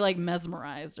wouldn't be like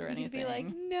mesmerized or anything. You'd be like,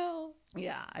 no.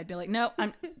 Yeah, I'd be like, no,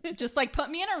 I'm just like, put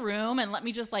me in a room and let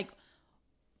me just like,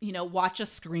 watch a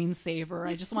screensaver.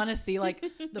 I just want to see like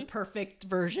the perfect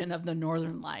version of the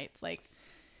Northern Lights. Like,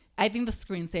 I think the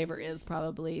screensaver is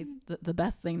probably the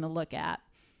best thing to look at.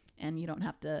 And you don't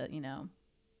have to,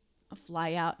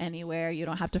 fly out anywhere. You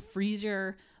don't have to freeze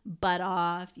your butt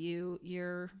off. You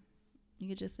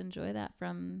could just enjoy that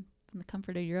from the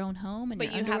comfort of your own home. And but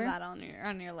your you underwear. have that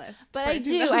on your list. But I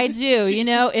do.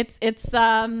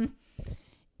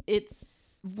 It's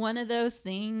one of those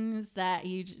things that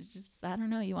you just, I don't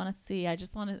know, you want to see. I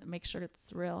just want to make sure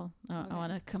it's real. I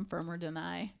want to confirm or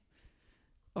deny.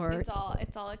 Or it's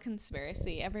all a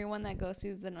conspiracy. Everyone that goes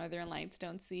sees the Northern Lights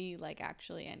don't see like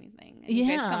actually anything. And you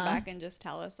guys come back and just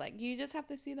tell us like you just have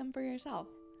to see them for yourself.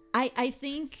 I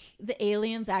think the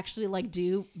aliens actually like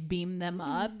do beam them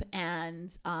up, and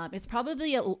it's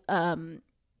probably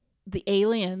the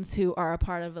aliens who are a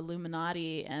part of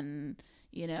Illuminati, and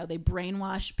they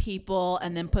brainwash people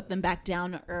and then put them back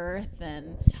down to Earth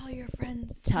and tell your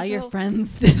friends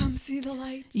to come see the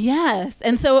lights. Yes,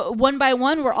 and so one by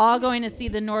one we're all going to see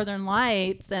the Northern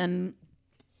Lights, and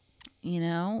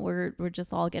we're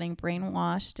just all getting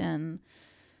brainwashed. And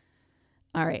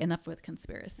all right, enough with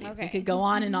conspiracies. Okay. We could go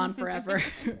on and on forever.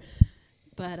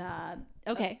 But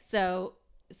okay, so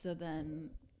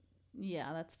then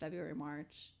that's February,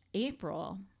 March,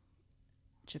 April,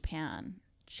 Japan,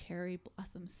 cherry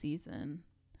blossom season.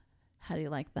 How do you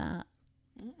like that?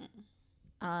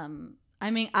 I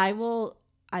mean, I will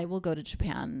go to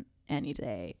Japan any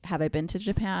day. Have I been to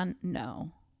Japan?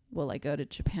 No. Will I go to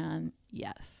Japan?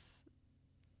 Yes.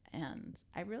 And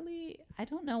I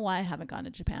don't know why I haven't gone to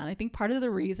Japan. I think part of the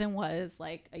reason was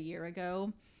like a year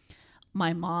ago,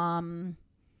 my mom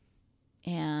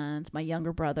and my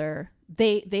younger brother,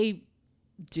 they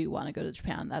do want to go to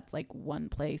Japan. That's like one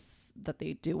place that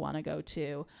they do want to go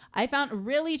to. I found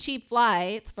really cheap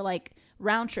flights for like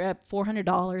round trip,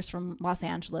 $400 from Los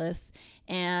Angeles.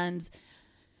 And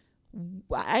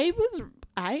I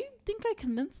think I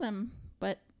convinced them,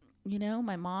 but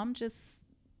my mom just,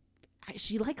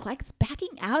 she likes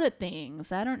backing out at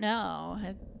things. I don't know.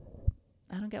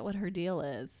 I don't get what her deal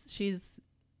is.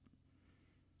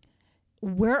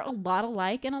 We're a lot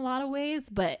alike in a lot of ways,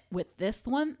 but with this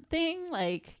one thing,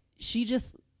 like she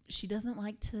doesn't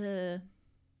like to.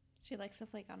 She likes to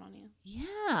flake out on you.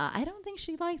 Yeah, I don't think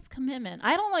she likes commitment.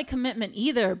 I don't like commitment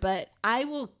either, but I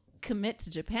will commit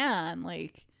to Japan.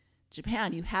 Like,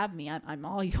 Japan, you have me. I'm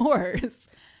all yours.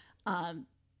 $400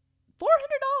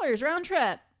 round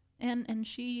trip. And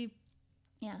she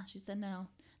said no.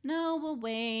 No, we'll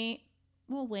wait.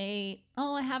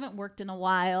 Oh, I haven't worked in a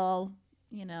while.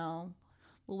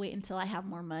 We'll wait until I have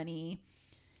more money.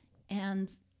 And,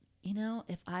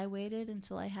 if I waited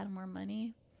until I had more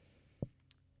money,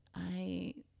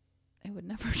 I would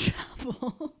never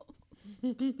travel.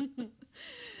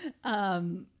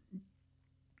 And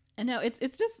no, it's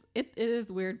just, it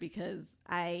is weird because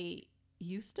I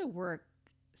used to work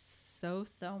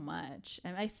so much,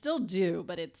 and I still do,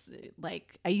 but it's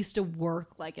like I used to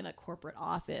work like in a corporate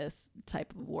office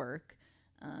type of work,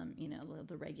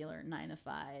 the regular 9 to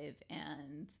 5,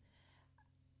 and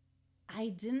I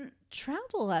didn't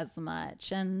travel as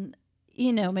much. And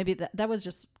maybe that was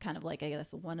just kind of like, I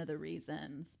guess, one of the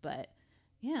reasons. But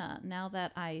yeah, now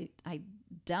that I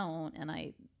don't, and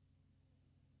I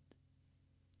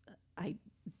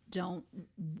don't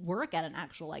work at an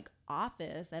actual like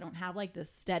office, I don't have like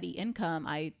this steady income,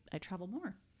 I travel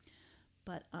more.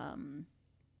 But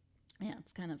Yeah,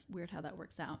 it's kind of weird how that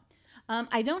works out.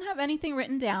 I don't have anything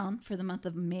written down for the month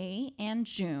of May and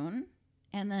June,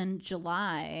 and then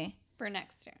July For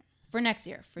next year. for next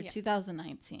year, for Yeah.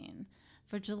 2019.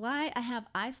 For July, I have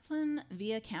Iceland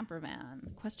via camper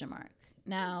van, question mark.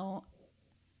 Now,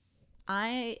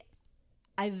 I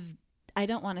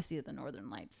don't want to see the Northern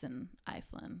Lights in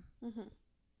Iceland. Mm-hmm.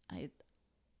 I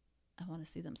want to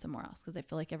see them somewhere else because I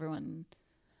feel like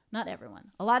not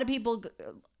everyone, a lot of people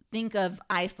think of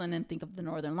Iceland and think of the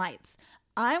Northern Lights.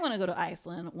 I want to go to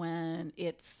Iceland when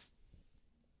it's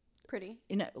Pretty.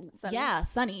 sunny. Yeah,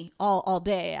 sunny all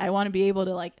day. I want to be able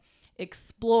to like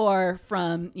explore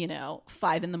from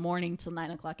 5 a.m. till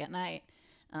 9 o'clock at night.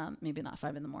 Maybe not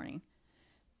 5 a.m.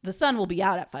 The sun will be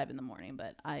out at 5 a.m,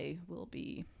 but I will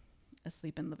be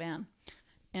asleep in the van,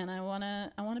 and I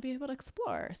wanna be able to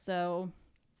explore. So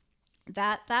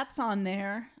that's on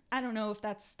there. I don't know if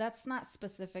that's not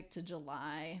specific to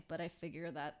July, but I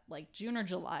figure that like June or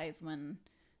July is when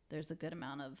there's a good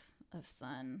amount of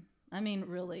sun. I mean,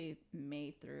 really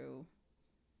May through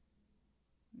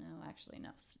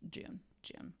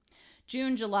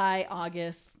June, July,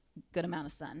 August, good amount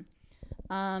of sun.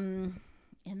 And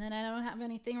then I don't have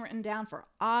anything written down for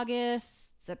August,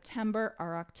 September,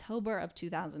 or October of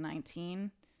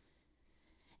 2019.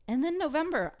 And then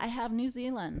November, I have New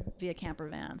Zealand via camper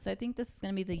van. So I think this is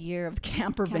going to be the year of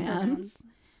camper vans.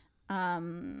 I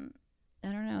don't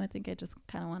know. I think I just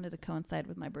kind of wanted to coincide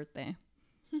with my birthday.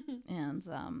 And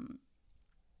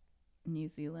New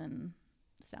Zealand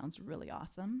sounds really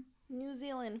awesome. New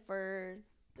Zealand for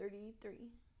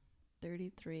 33.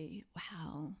 33.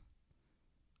 Wow.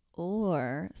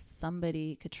 Or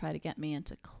somebody could try to get me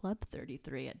into Club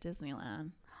 33 at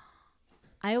Disneyland.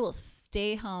 I will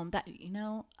stay home.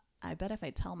 I bet if I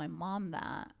tell my mom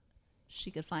that, she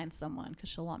could find someone because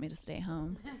she'll want me to stay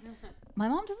home. My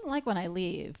mom doesn't like when I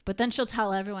leave, but then she'll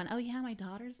tell everyone, oh yeah, my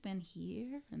daughter's been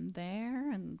here and there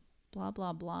and blah,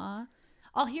 blah, blah.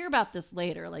 I'll hear about this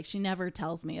later. Like, she never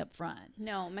tells me up front.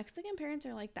 No, Mexican parents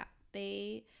are like that.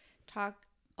 They talk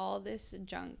all this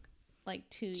junk like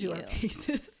to you. Our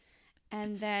faces.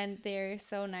 And then they're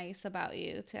so nice about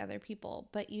you to other people,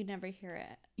 but you never hear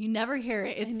it. You never hear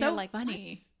it. It's and so like,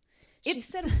 funny. She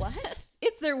said what?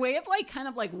 It's their way of like kind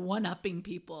of like one-upping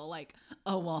people. Like,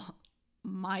 oh, well,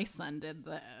 my son did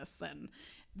this and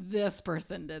this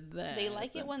person did this. They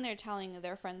like it when they're telling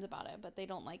their friends about it, but they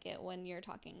don't like it when you're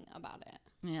talking about it.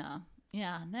 Yeah.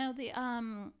 Yeah. No,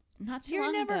 not too You're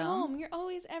long never ago. home. You're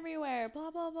always everywhere. Blah,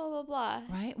 blah, blah, blah, blah.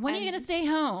 Right? When are you going to stay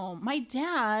home? My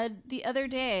dad, the other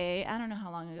day, I don't know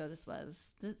how long ago this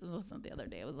was. This wasn't the other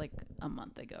day. It was like a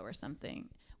month ago or something.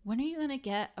 When are you going to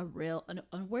get when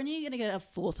are you going to get a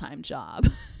full-time job?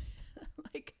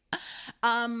 Like,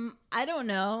 I don't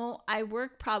know. I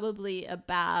work probably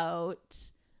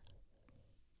about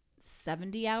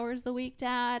 70 hours a week,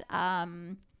 Dad. A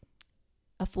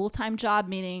full-time job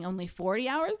meaning only 40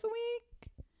 hours a week?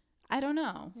 I don't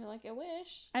know. You're like, I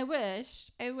wish.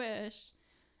 I wish.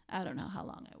 I don't know how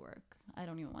long I work. I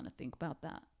don't even want to think about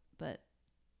that. But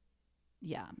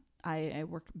yeah, I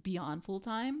work beyond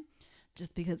full-time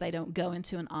just because I don't go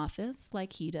into an office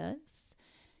like he does.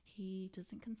 He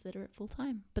doesn't consider it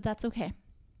full-time, but that's okay.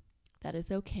 That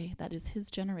is okay. That is his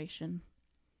generation.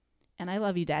 And I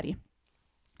love you, Daddy.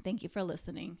 Thank you for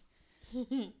listening.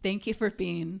 Thank you for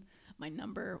being my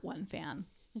number one fan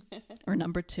or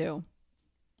number two.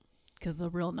 Because the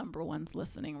real number one's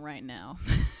listening right now.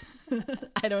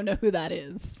 I don't know who that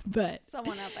is, but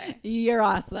someone out there. You're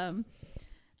awesome.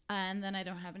 And then I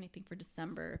don't have anything for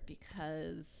December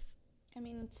because I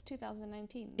mean, it's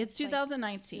 2019. It's 2019.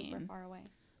 Like super far away.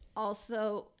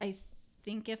 Also, I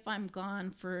think if I'm gone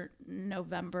for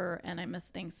November and I miss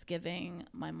Thanksgiving,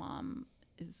 my mom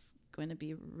is going to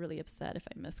be really upset if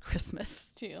I miss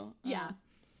Christmas. Too. Yeah.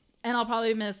 And I'll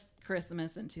probably miss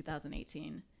Christmas in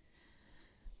 2018.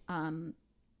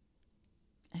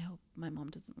 I hope my mom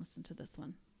doesn't listen to this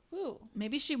one. Ooh.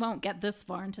 Maybe she won't get this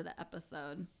far into the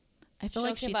episode. I feel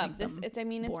like she thinks this. It's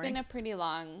boring. been a pretty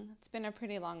long. It's been a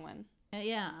pretty long one.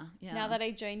 Yeah. Now that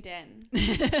I joined in,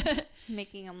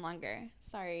 making them longer.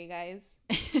 Sorry, you guys.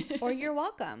 Or you're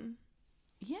welcome.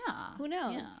 Yeah. Who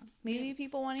knows? Yeah. Maybe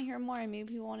people want to hear more, and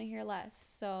maybe people want to hear less.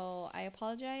 So I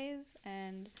apologize,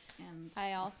 and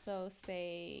I also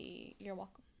say you're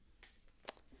welcome.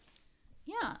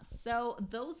 Yeah, so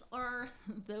those are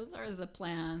the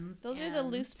plans. Those are the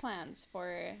loose plans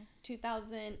for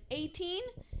 2018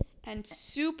 and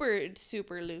super,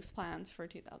 super loose plans for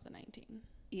 2019.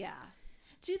 Yeah.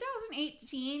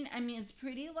 2018, I mean, it's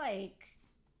pretty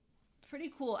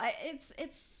cool.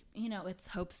 It's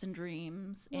hopes and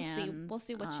dreams. We'll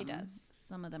see what she does.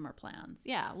 some of them are plans.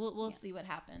 Yeah, we'll Yeah. see what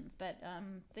happens. But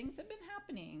things have been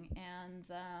happening, and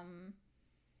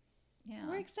yeah,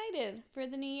 We're excited for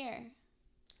the new year.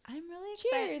 I'm really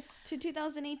excited. Cheers to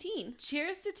 2018.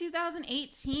 Cheers to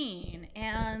 2018.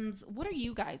 And what are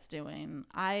you guys doing?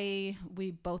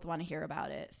 We both want to hear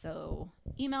about it. So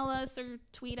email us or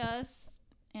tweet us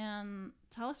and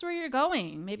tell us where you're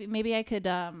going. Maybe I could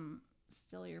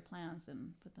steal your plans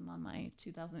and put them on my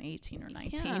 2018 or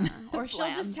 19. Yeah. Or she'll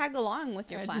plans. just tag along with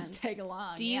your Or plans. just tag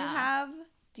along. Do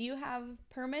you have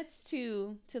permits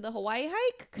to the Hawaii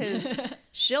hike? Because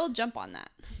she'll jump on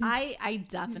that. I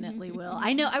definitely will.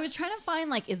 I know. I was trying to find,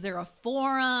 like, is there a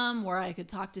forum where I could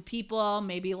talk to people?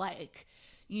 Maybe, like,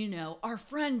 our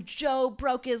friend Joe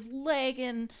broke his leg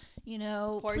and,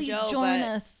 Poor please Joe, join but-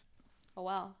 us. Oh,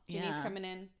 well. Janine's Yeah. coming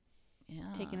in,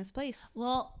 Yeah. taking his place.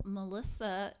 Well,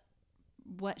 Melissa,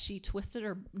 she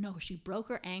broke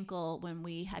her ankle when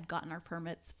we had gotten our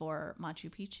permits for Machu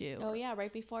Picchu. Oh, yeah.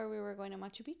 Right before we were going to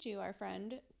Machu Picchu, our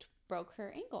friend broke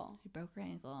her ankle. She broke her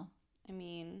ankle. I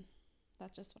mean,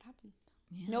 that's just what happened.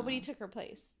 Yeah. Nobody took her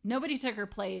place. Nobody took her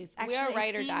place. Actually, we are I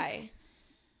ride or think die.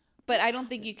 But I don't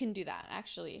think you can do that,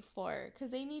 actually, because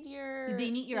they need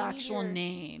your actual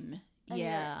name. and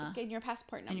Yeah. and your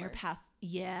passport number. And your pass.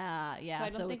 Yeah. So I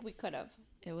don't think we could have.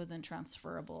 It wasn't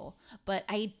transferable. But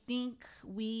I think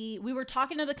we were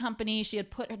talking to the company. She had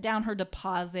put down her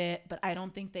deposit, but I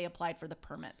don't think they applied for the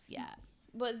permits yet.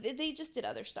 But they just did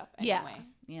other stuff anyway.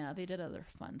 Yeah, they did other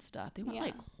fun stuff. They went Yeah.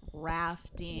 like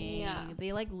rafting. Yeah.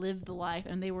 They like lived the life,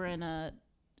 and they were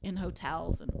in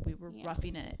hotels, and we were Yeah.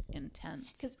 roughing it in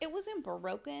tents. Because it wasn't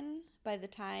broken by the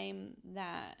time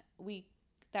that we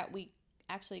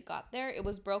actually got there. It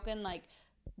was broken like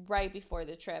right before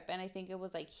the trip, and I think it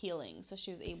was like healing, so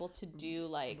she was able to do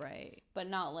like Right. but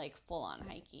not like full on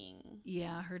hiking.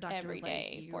 Yeah, her doctor Every was like,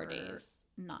 day, 4 "You're days."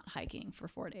 not hiking for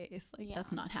 4 days. Like, Yeah.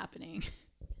 that's not happening.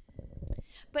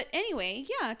 But anyway,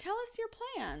 yeah, tell us your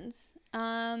plans.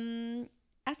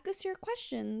 Ask us your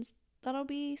questions. That'll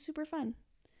be super fun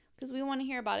because we want to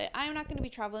hear about it. I'm not going to be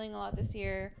traveling a lot this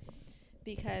year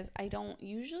because I don't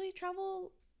usually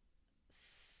travel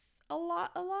a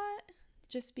lot,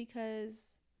 just because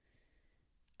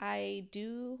I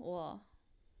did.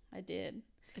 I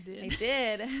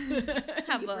did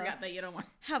have You forgot that you don't want.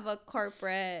 have a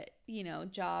corporate,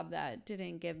 job that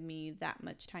didn't give me that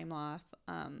much time off.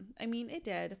 I mean, it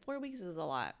did. 4 weeks is a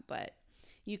lot, but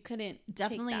you couldn't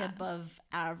Definitely take that. above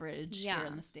average here Yeah.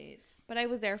 in the States. But I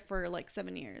was there for like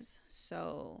 7 years,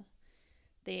 so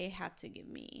they had to give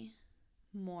me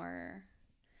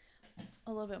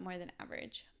a little bit more than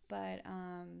average. But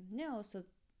no,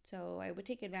 so I would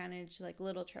take advantage, like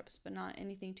little trips, but not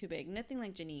anything too big, nothing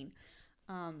like Janine.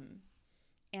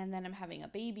 And then I'm having a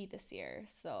baby this year,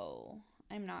 so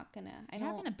I'm not gonna. I'm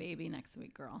having a baby next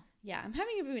week, girl. Yeah, I'm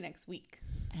having a baby next week.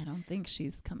 I don't think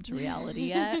she's come to reality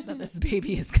yet that this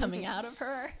baby is coming out of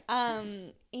her.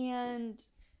 And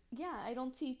yeah, I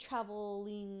don't see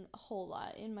traveling a whole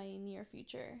lot in my near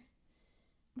future.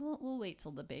 We'll wait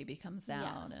till the baby comes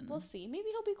out, and we'll see. Maybe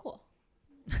he'll be cool.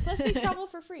 Plus, they travel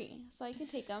for free, so I can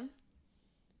take him.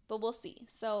 But we'll see.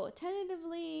 So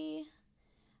tentatively,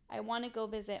 I want to go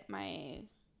visit my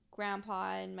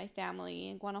grandpa and my family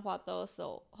in Guanajuato.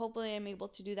 So hopefully, I'm able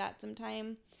to do that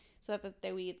sometime, so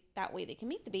that way they can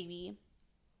meet the baby.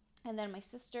 And then my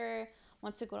sister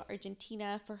wants to go to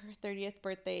Argentina for her 30th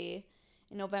birthday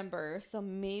in November, so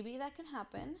maybe that can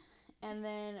happen. And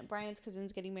then Brian's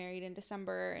cousin's getting married in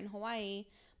December in Hawaii,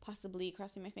 possibly,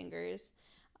 crossing my fingers.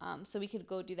 So we could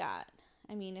go do that.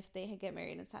 I mean, if they get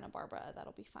married in Santa Barbara,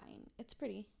 that'll be fine. It's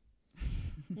pretty.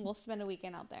 We'll spend a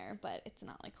weekend out there, but it's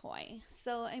not like Hawaii.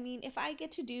 So, I mean, if I get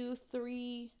to do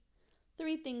three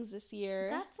things this year,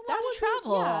 That's a lot of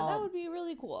travel. Yeah, that would be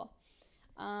really cool.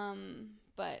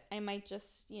 But I might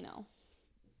just,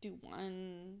 do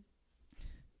one,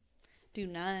 do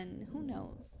none. Who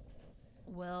knows?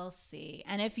 we'll see.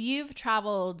 And if you've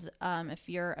traveled, if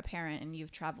you're a parent and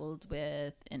you've traveled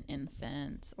with an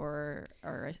infant or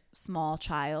a small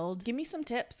child, Give me some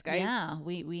tips, guys. yeah,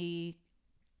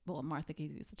 well, Martha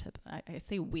can use a tip. I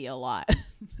say we a lot.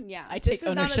 Yeah. I take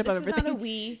ownership of This is not a everything.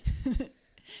 we.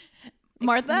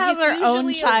 Martha has her own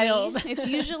usually a child. we. It's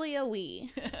usually a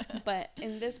we. But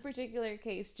in this particular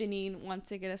case, Janine wants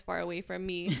to get as far away from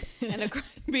me and a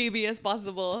baby as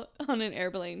possible on an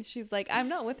airplane. She's like, I'm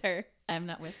not with her. I'm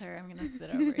not with her. I'm going to sit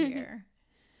over here.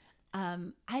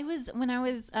 When I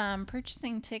was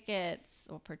purchasing tickets,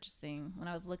 when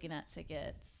I was looking at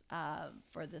tickets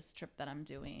for this trip that I'm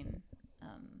doing,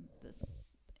 this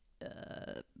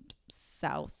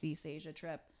Southeast Asia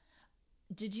trip,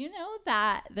 did you know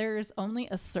that there's only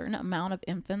a certain amount of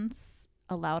infants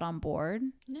allowed on board.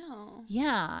 No.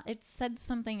 Yeah, it said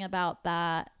something about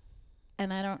that,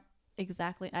 and I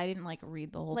didn't like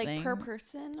read the whole Like thing. per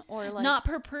person or like Not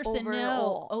per person,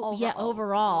 no. overall.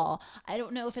 Overall. I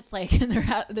don't know if it's like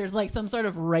there's like some sort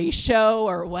of ratio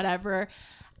or whatever.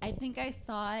 I think I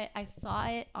saw it. I saw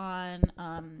it on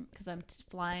because I'm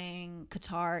flying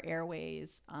Qatar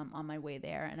Airways on my way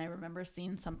there, and I remember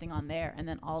seeing something on there, and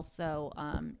then also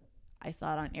I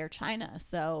saw it on Air China.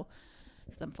 So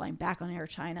because I'm flying back on Air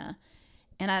China,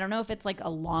 and I don't know if it's like a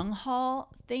long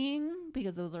haul thing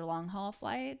because those are long haul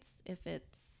flights. If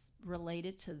it's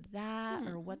related to that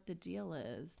or what the deal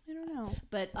is. I don't know.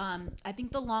 But I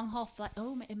think the long haul flight.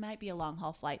 Oh, it might be a long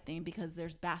haul flight thing because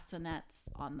there's bassinets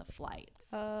on the flights.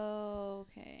 Oh,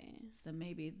 okay. So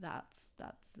maybe that's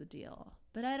the deal.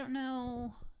 But I don't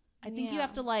know. I think you Yeah.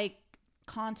 have to like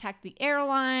contact the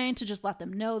airline to just let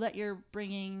them know that you're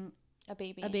bringing A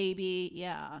baby. a baby.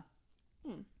 Yeah.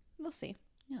 We'll see.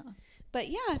 Yeah. But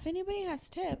yeah, if anybody has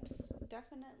tips,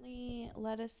 definitely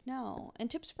let us know. And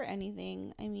tips for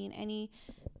anything. I mean, any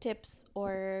tips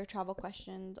or travel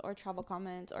questions or travel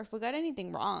comments, or if we got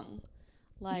anything wrong.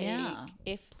 Like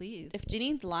if Please. if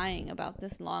Janine's lying about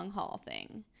this long haul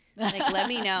thing, like let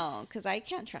me know, because I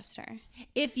can't trust her.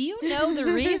 If you know the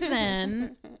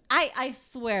reason, I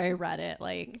swear I read it.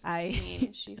 Like I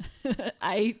mean, she's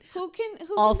I who can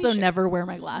also be sure? never wear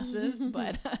my glasses,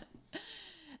 but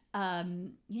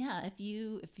yeah, if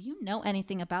you know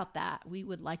anything about that, we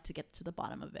would like to get to the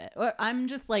bottom of it. Or I'm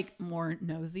just like more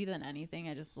nosy than anything.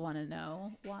 I just want to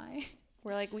know why.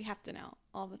 We're like, we have to know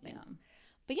all the things. Yeah.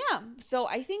 But yeah, so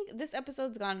I think this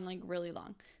episode's gone like really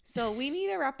long. So we need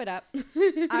to wrap it up.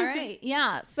 All right.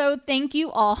 Yeah. So thank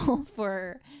you all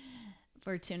for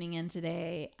tuning in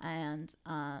today. And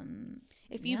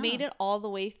If you made it all the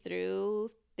way through,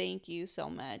 thank you so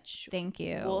much. Thank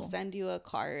you. We'll send you a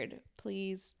card.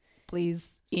 Please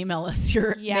email us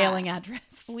your mailing address.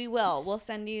 We will.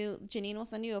 Janine will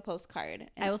send you a postcard.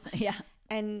 I will. Yeah.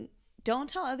 And don't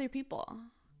tell other people.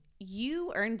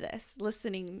 You earned this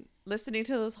listening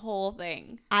to this whole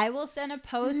thing. I will send a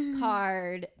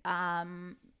postcard.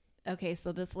 Okay,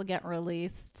 so this will get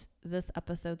released. This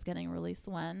episode's getting released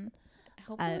when?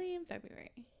 Hopefully in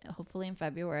February. Hopefully in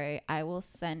February. I will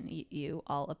send you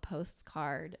all a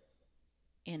postcard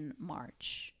in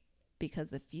March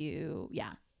because if you,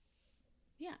 yeah.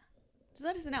 So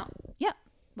let us know. Yep.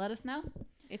 Let us know.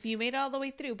 If you made it all the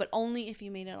way through, but only if you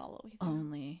made it all the way through.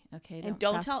 Only. Okay. And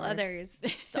don't tell others.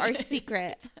 It's our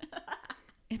secret.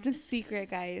 It's a secret,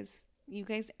 guys. You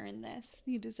guys earned this.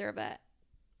 You deserve it.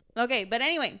 Okay, but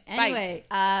anyway. Bye.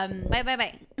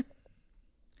 Bye.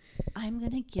 I'm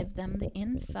going to give them the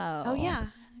info. Oh, yeah. Give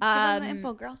them the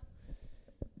info, girl.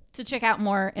 To check out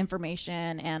more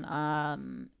information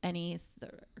and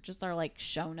just our like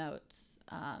show notes,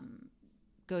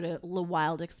 go to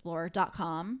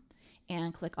lewildexplorer.com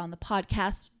and click on the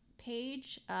podcast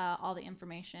page. All the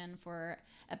information for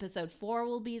episode 4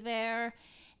 will be there.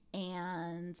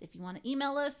 And if you want to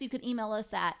email us, you can email us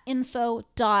at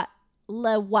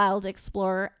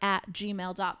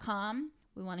info.lewildexplorer@gmail.com.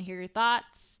 We want to hear your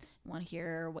thoughts. We want to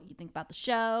hear what you think about the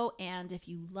show. And if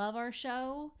you love our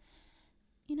show,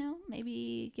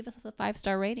 maybe give us a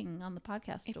 5-star rating on the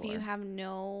podcast store. If you have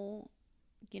no,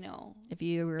 if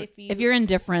you're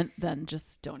indifferent, then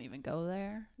just don't even go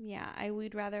there. Yeah, I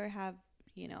would rather have,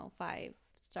 5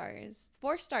 stars,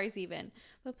 4 stars even.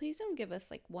 But please don't give us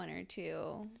like 1 or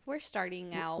 2. We're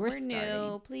starting out. We're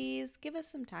new. Please give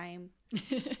us some time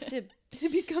to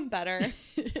become better,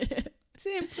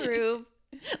 to improve.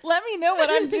 Let me know what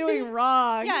I'm doing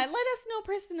wrong. Yeah, let us know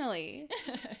personally.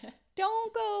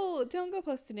 Don't go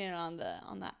posting it on the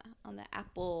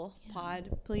Apple pod,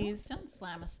 please. Don't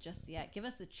slam us just yet. Give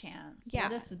us a chance. Yeah.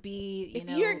 Let us be, if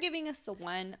you're giving us the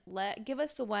one, give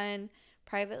us the one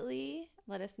privately.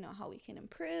 Let us know how we can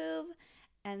improve.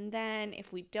 And then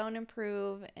if we don't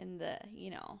improve in the,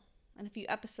 in a few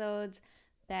episodes,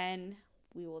 then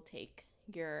we will take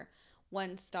your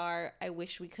 1 star. I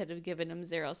wish we could have given him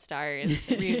 0 stars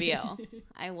review.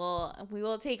 We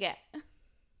will take it.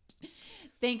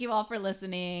 Thank you all for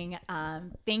listening.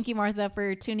 Thank you, Martha,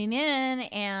 for tuning in.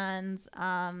 And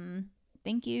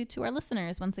thank you to our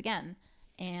listeners once again.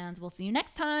 And we'll see you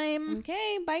next time.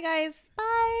 Okay. Bye, guys.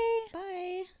 Bye. Bye.